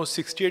 almost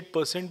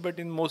 68%, but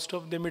in most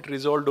of them it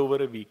resolved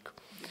over a week.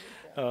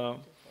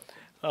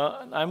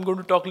 I'm going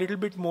to talk a little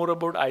bit more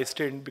about eye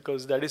stent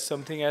because that is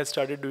something I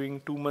started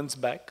doing 2 months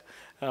back.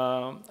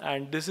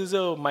 And this is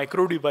a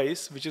micro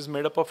device which is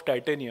made up of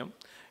titanium.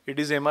 It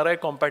is MRI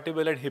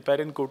compatible and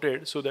heparin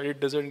coated so that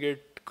it doesn't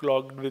get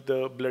clogged with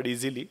the blood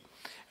easily.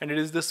 And it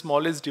is the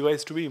smallest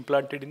device to be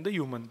implanted in the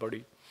human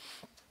body.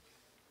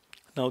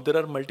 Now there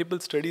are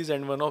multiple studies,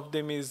 and one of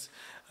them is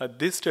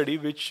this study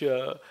which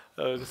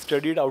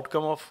studied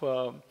outcome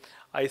of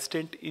eye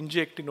stent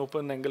inject in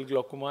open angle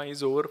glaucoma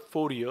is over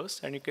 4 years,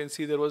 and you can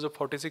see there was a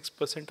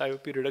 46%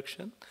 IOP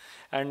reduction,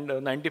 and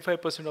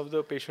 95% of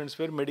the patients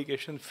were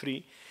medication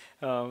free.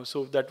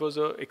 So that was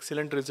an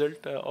excellent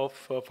result of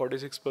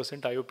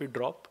 46% IOP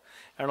drop,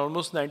 and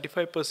almost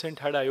 95%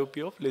 had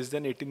IOP of less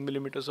than 18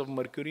 millimeters of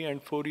mercury,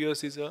 and 4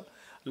 years is a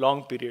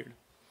long period.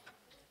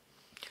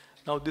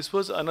 Now this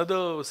was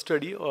another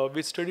study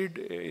which studied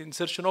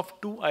insertion of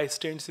 2 eye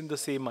stents in the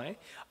same eye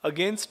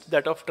against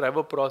that of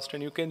travoprost,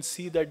 and you can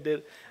see that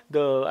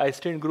the eye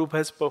stent group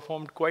has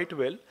performed quite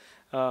well,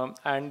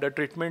 and the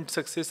treatment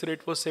success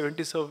rate was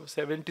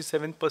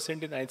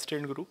 77% in eye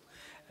stent group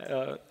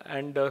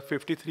and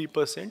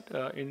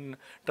 53% in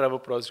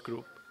travoprost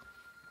group.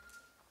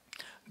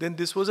 Then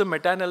this was a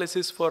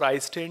meta-analysis for eye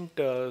stent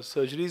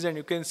surgeries, and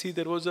you can see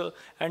there was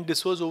and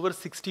this was over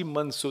 60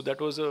 months, so that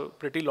was a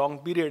pretty long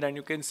period, and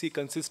you can see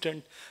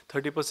consistent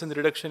 30%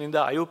 reduction in the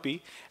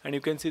IOP, and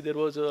you can see there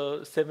was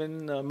a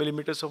 7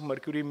 millimeters of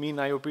mercury mean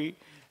IOP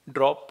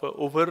drop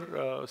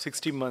over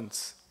 60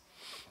 months.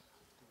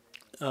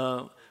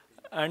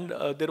 And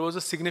there was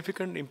a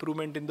significant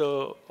improvement in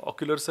the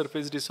ocular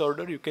surface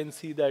disorder. You can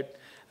see that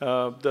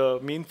the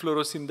mean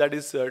fluorescein, that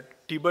is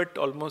TBUT,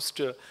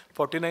 almost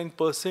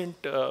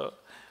 49%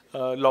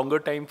 longer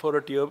time for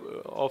a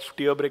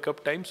tear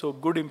breakup time. So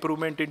good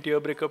improvement in tear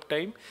breakup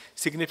time,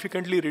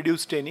 significantly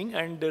reduced staining,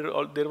 and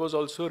there was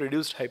also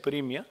reduced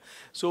hyperemia.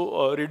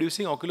 So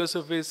reducing ocular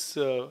surface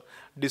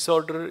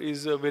disorder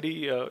is a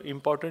very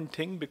important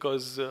thing,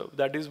 because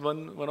that is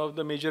one of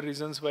the major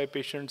reasons why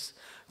patients'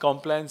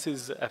 compliance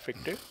is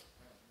affected.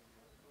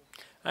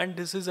 And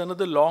this is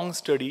another long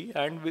study,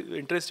 and the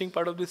interesting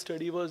part of this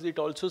study was it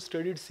also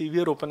studied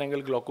severe open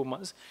angle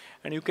glaucomas,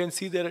 and you can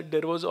see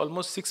there was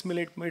almost 6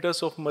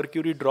 millimeters of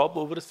mercury drop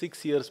over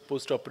 6 years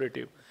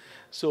post-operative.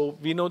 So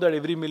we know that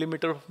every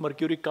millimeter of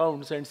mercury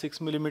counts, and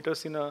 6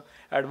 millimeters in an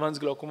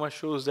advanced glaucoma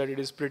shows that it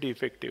is pretty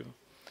effective.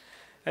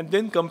 And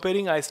then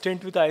comparing eye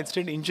stent with eye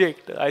stent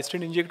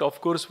inject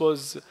of course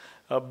was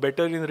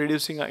better in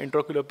reducing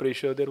intraocular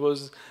pressure. There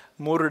was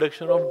more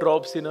reduction of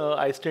drops in a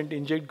eye stent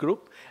inject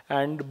group,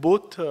 and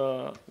both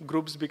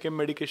groups became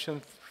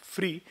medication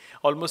free.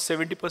 Almost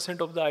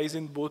 70% of the eyes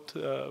in both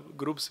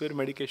groups were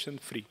medication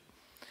free.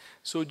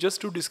 So just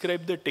to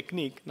describe the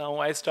technique, now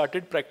I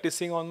started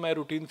practicing on my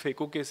routine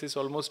phaco cases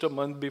almost a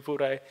month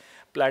before I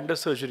planned a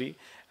surgery.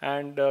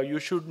 And you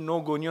should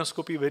know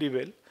gonioscopy very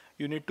well.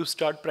 You need to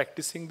start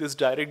practicing this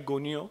direct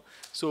gonio.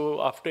 So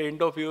after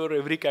end of your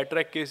every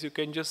cataract case, you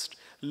can just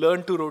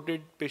learn to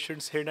rotate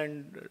patient's head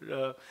and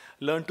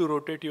learn to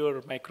rotate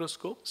your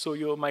microscope. So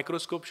your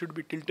microscope should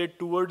be tilted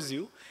towards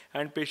you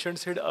and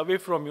patient's head away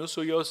from you. So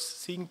you're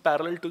seeing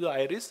parallel to the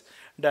iris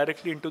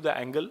directly into the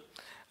angle.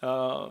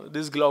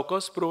 This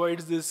Glaucos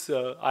provides this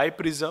eye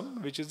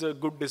prism, which is a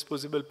good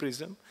disposable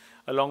prism,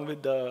 along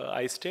with the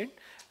eye stent.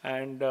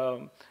 And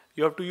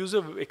you have to use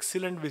an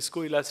excellent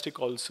viscoelastic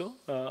also.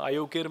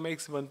 AIOC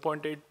makes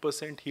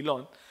 1.8%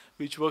 Hilon,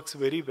 which works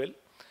very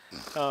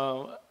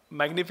well.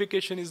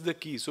 Magnification is the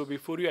key. So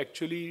before you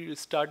actually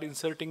start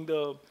inserting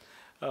the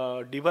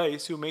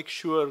device, you make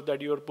sure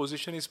that your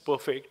position is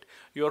perfect.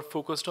 You are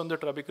focused on the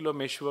trabecular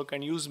meshwork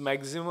and use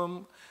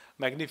maximum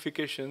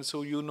magnification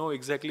so you know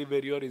exactly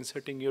where you are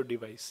inserting your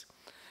device.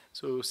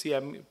 So see,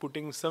 I'm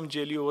putting some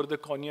jelly over the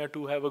cornea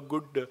to have a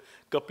good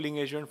coupling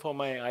agent for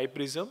my eye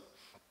prism.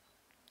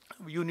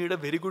 You need a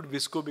very good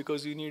visco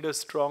because you need a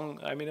strong,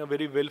 a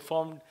very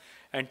well-formed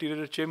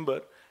anterior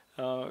chamber.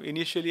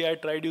 Initially, I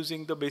tried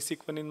using the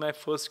basic one in my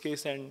first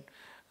case and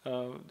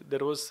there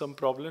was some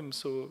problem.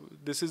 So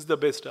this is the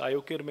best.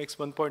 AIOC makes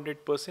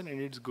 1.8% and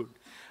it's good.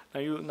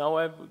 Now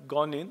I've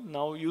gone in.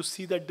 Now you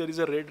see that there is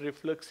a red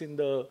reflux in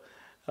the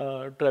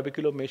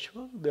trabecular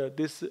meshwork.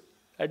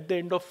 At the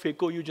end of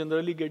phaco, you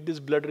generally get this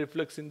blood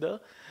reflux in the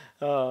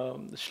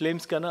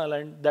Schlemm's canal,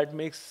 and that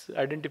makes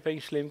identifying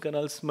Schlemm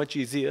canals much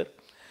easier.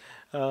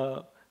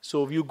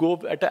 So you go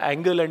at an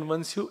angle, and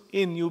once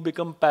you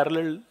become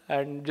parallel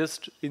and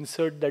just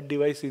insert that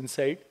device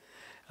inside.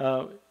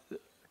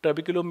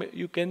 Trabecular,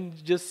 you can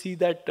just see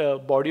that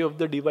body of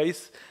the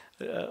device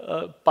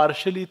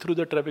partially through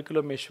the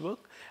trabecular meshwork,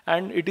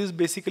 and it is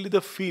basically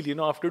the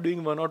feel. After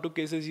doing 1 or 2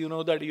 cases, you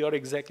know that you are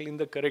exactly in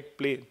the correct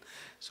plane.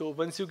 So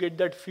once you get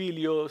that feel,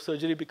 your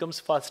surgery becomes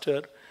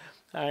faster,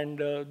 and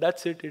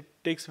that's it. It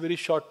takes very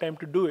short time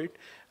to do it.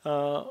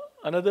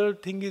 Another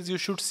thing is you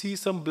should see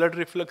some blood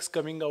reflux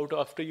coming out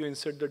after you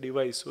insert the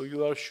device, so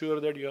you are sure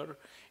that you are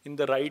in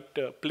the right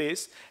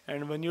place.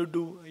 And when you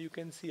do, you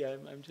can see,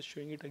 I'm just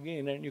showing it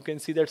again, and you can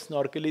see that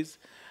snorkel is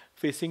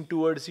facing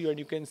towards you and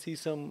you can see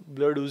some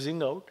blood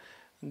oozing out.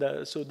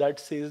 So that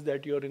says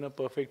that you're in a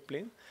perfect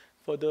plane.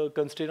 For the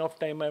constraint of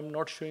time, I'm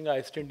not showing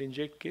eye stent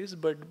inject case,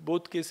 but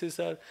both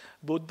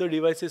the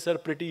devices are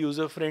pretty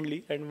user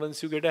friendly, and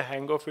once you get a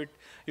hang of it,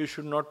 you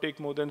should not take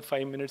more than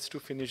 5 minutes to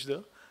finish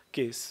the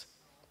case.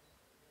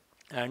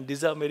 And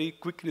these are very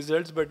quick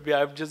results, but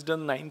I've just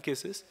done 9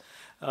 cases.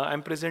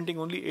 I'm presenting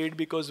only 8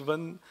 because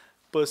one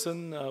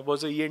person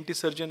was a ENT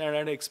surgeon, and I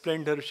had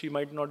explained her she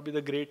might not be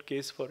the great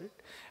case for it,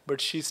 but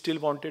she still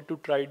wanted to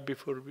try it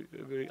before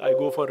I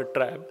go for a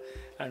trab,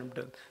 and I'm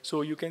done.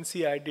 So you can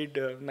see I did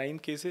 9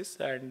 cases,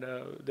 and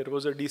there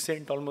was a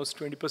decent almost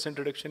 20%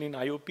 reduction in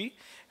IOP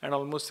and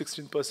almost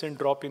 16%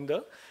 drop in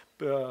the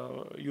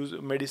use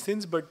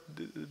medicines, but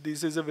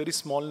this is a very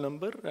small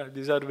number.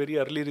 These are very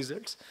early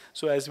results.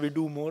 So as we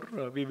do more,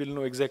 we will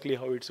know exactly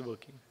how it's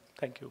working.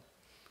 Thank you.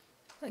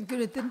 Thank you,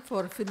 Nitin,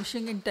 for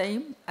finishing in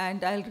time.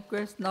 And I'll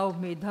request now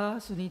Medha,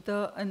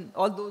 Sunita, and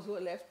all those who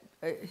are left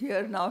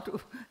here now to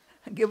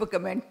give a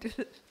comment.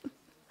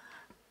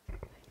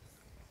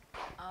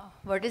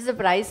 What is the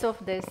price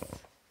of this?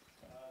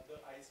 The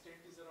eye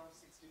stent is around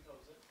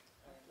 60,000,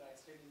 and the eye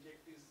stent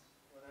inject is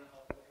 1.5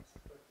 lakhs.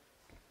 But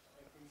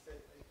I think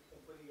that the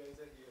company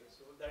guys are here,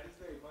 so that is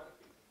the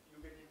MRP.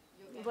 You get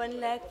it.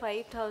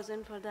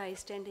 1,05,000 for the eye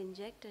stent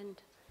inject and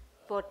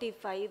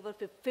 45 or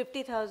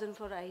 50,000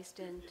 for eye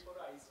stent.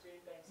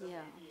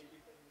 Yeah.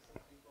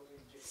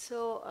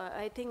 So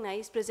I think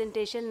nice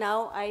presentation.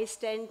 Now eye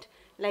stent,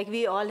 like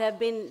we all have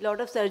been,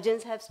 lot of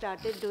surgeons have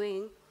started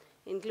doing,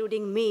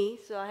 including me.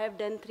 So I have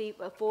done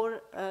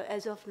 4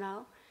 as of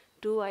now,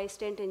 2 eye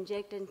stent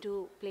inject and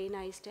 2 plain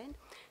eye stent.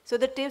 So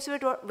the tips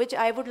which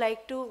I would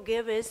like to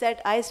give is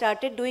that I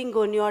started doing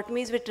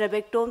goniotomies with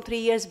trabectome 3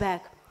 years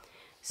back.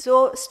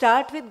 So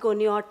start with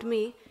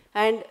goniotomy,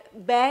 and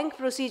bank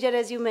procedure,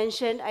 as you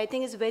mentioned, I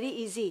think is very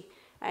easy.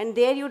 And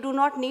there you do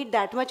not need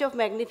that much of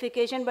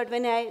magnification, but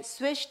when I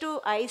switch to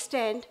eye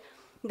stent,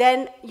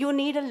 then you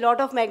need a lot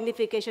of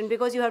magnification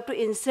because you have to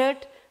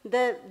insert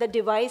the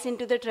device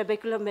into the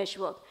trabecular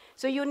meshwork.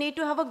 So you need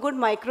to have a good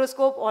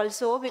microscope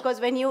also, because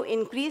when you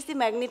increase the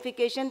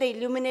magnification, the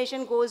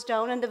illumination goes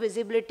down and the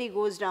visibility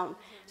goes down.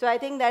 So I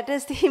think that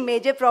is the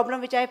major problem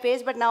which I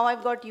faced, but now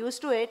I've got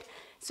used to it.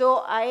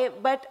 So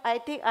but I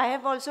think I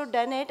have also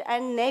done it,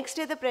 and next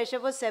day the pressure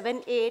was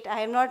 7-8. I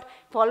have not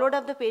followed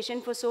up the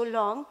patient for so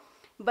long,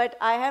 but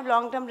I have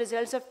long-term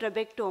results of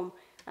trabectome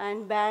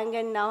and bang,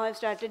 and now I've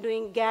started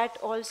doing GAT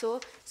also.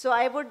 So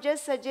I would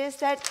just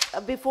suggest that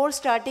before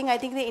starting, I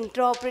think the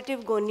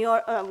intraoperative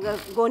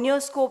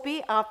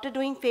gonioscopy, after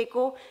doing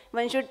phaco,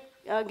 one should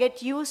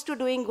get used to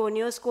doing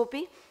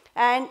gonioscopy.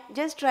 and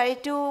just try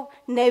to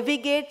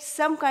navigate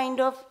some kind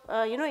of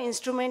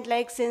instrument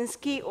like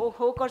Sinski or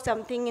hook or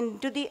something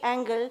into the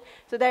angle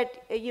so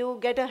that you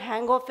get a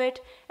hang of it,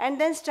 and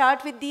then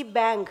start with the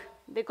bang,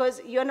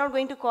 because you're not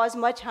going to cause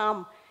much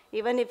harm.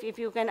 Even if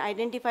you can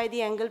identify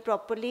the angle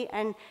properly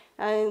and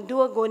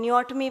do a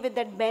goniotomy with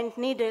that bent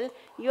needle,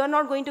 you are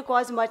not going to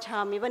cause much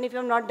harm, even if you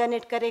have not done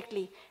it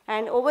correctly.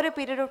 And over a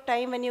period of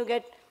time, when you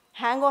get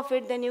hang of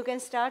it, then you can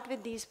start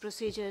with these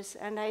procedures.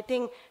 And I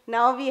think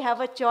now we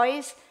have a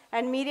choice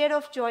and myriad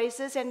of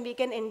choices, and we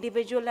can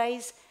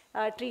individualize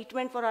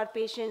treatment for our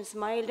patients,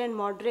 mild and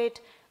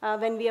moderate.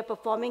 When we are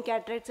performing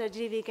cataract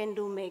surgery, we can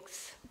do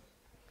mix.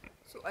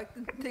 So I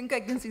think I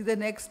can see the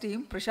next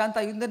team. Prashant,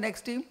 are you in the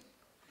next team?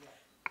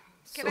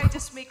 Can I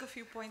just make a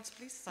few points,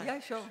 please? Sorry.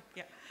 Yeah, sure.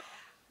 Yeah.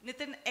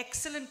 Nitin,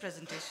 excellent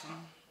presentation.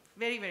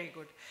 Very, very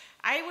good.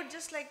 I would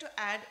just like to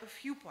add a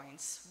few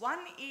points. One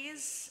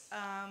is,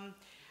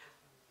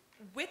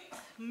 with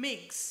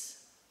MIGS,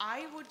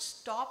 I would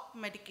stop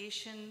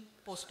medication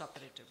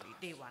post-operatively,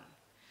 day one.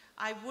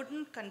 I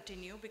wouldn't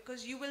continue,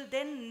 because you will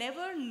then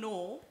never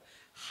know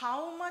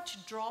how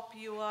much drop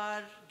you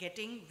are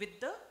getting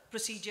with the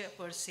procedure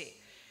per se.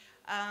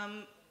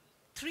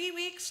 3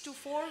 weeks to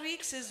 4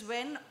 weeks is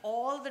when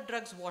all the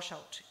drugs wash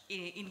out,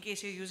 in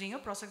case you're using a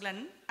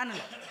prostaglandin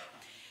analog.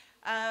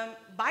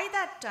 By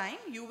that time,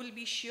 you will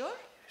be sure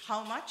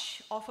how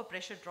much of a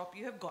pressure drop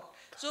you have got.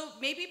 So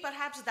maybe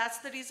perhaps that's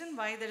the reason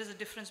why there is a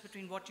difference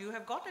between what you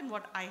have got and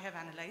what I have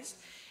analyzed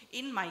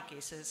in my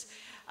cases.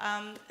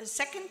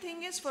 Second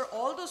thing is, for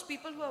all those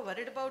people who are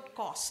worried about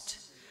cost,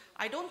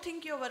 I don't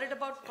think you're worried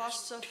about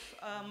costs of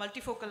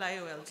multifocal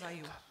IOLs, are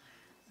you?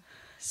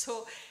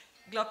 So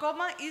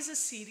glaucoma is a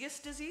serious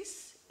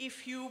disease.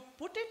 If you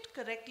put it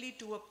correctly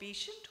to a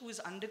patient who is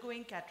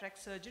undergoing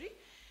cataract surgery,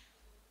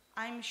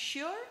 I'm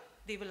sure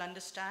they will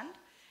understand.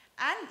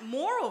 And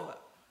moreover,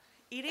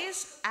 it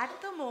is at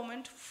the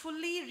moment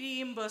fully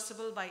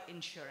reimbursable by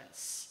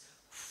insurance.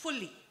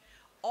 Fully.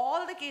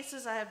 All the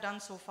cases I have done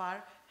so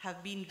far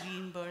have been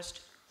reimbursed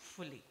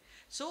fully.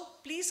 So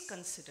please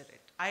consider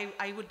it.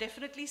 I would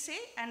definitely say,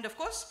 and of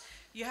course,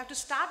 you have to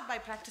start by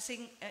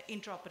practicing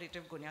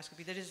intraoperative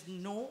gonioscopy. There is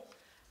no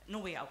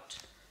way out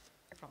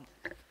from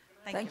that.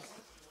 Thank you.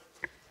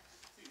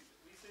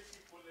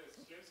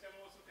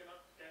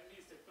 Can be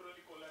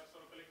sectorally collapsed,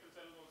 or collector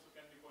channel also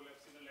can be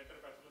collapsed in a later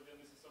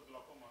pathogenesis of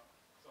glaucoma.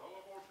 So how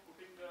about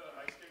putting the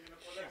right stent in a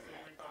collapse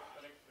segment of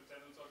collector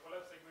channels or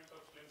collapse segment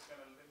of lens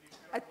canal?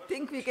 I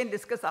think we can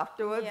discuss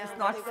afterwards. Yeah, it's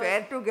not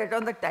fair to get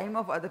on the time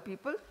of other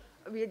people.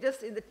 We are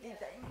just in the tea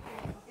time.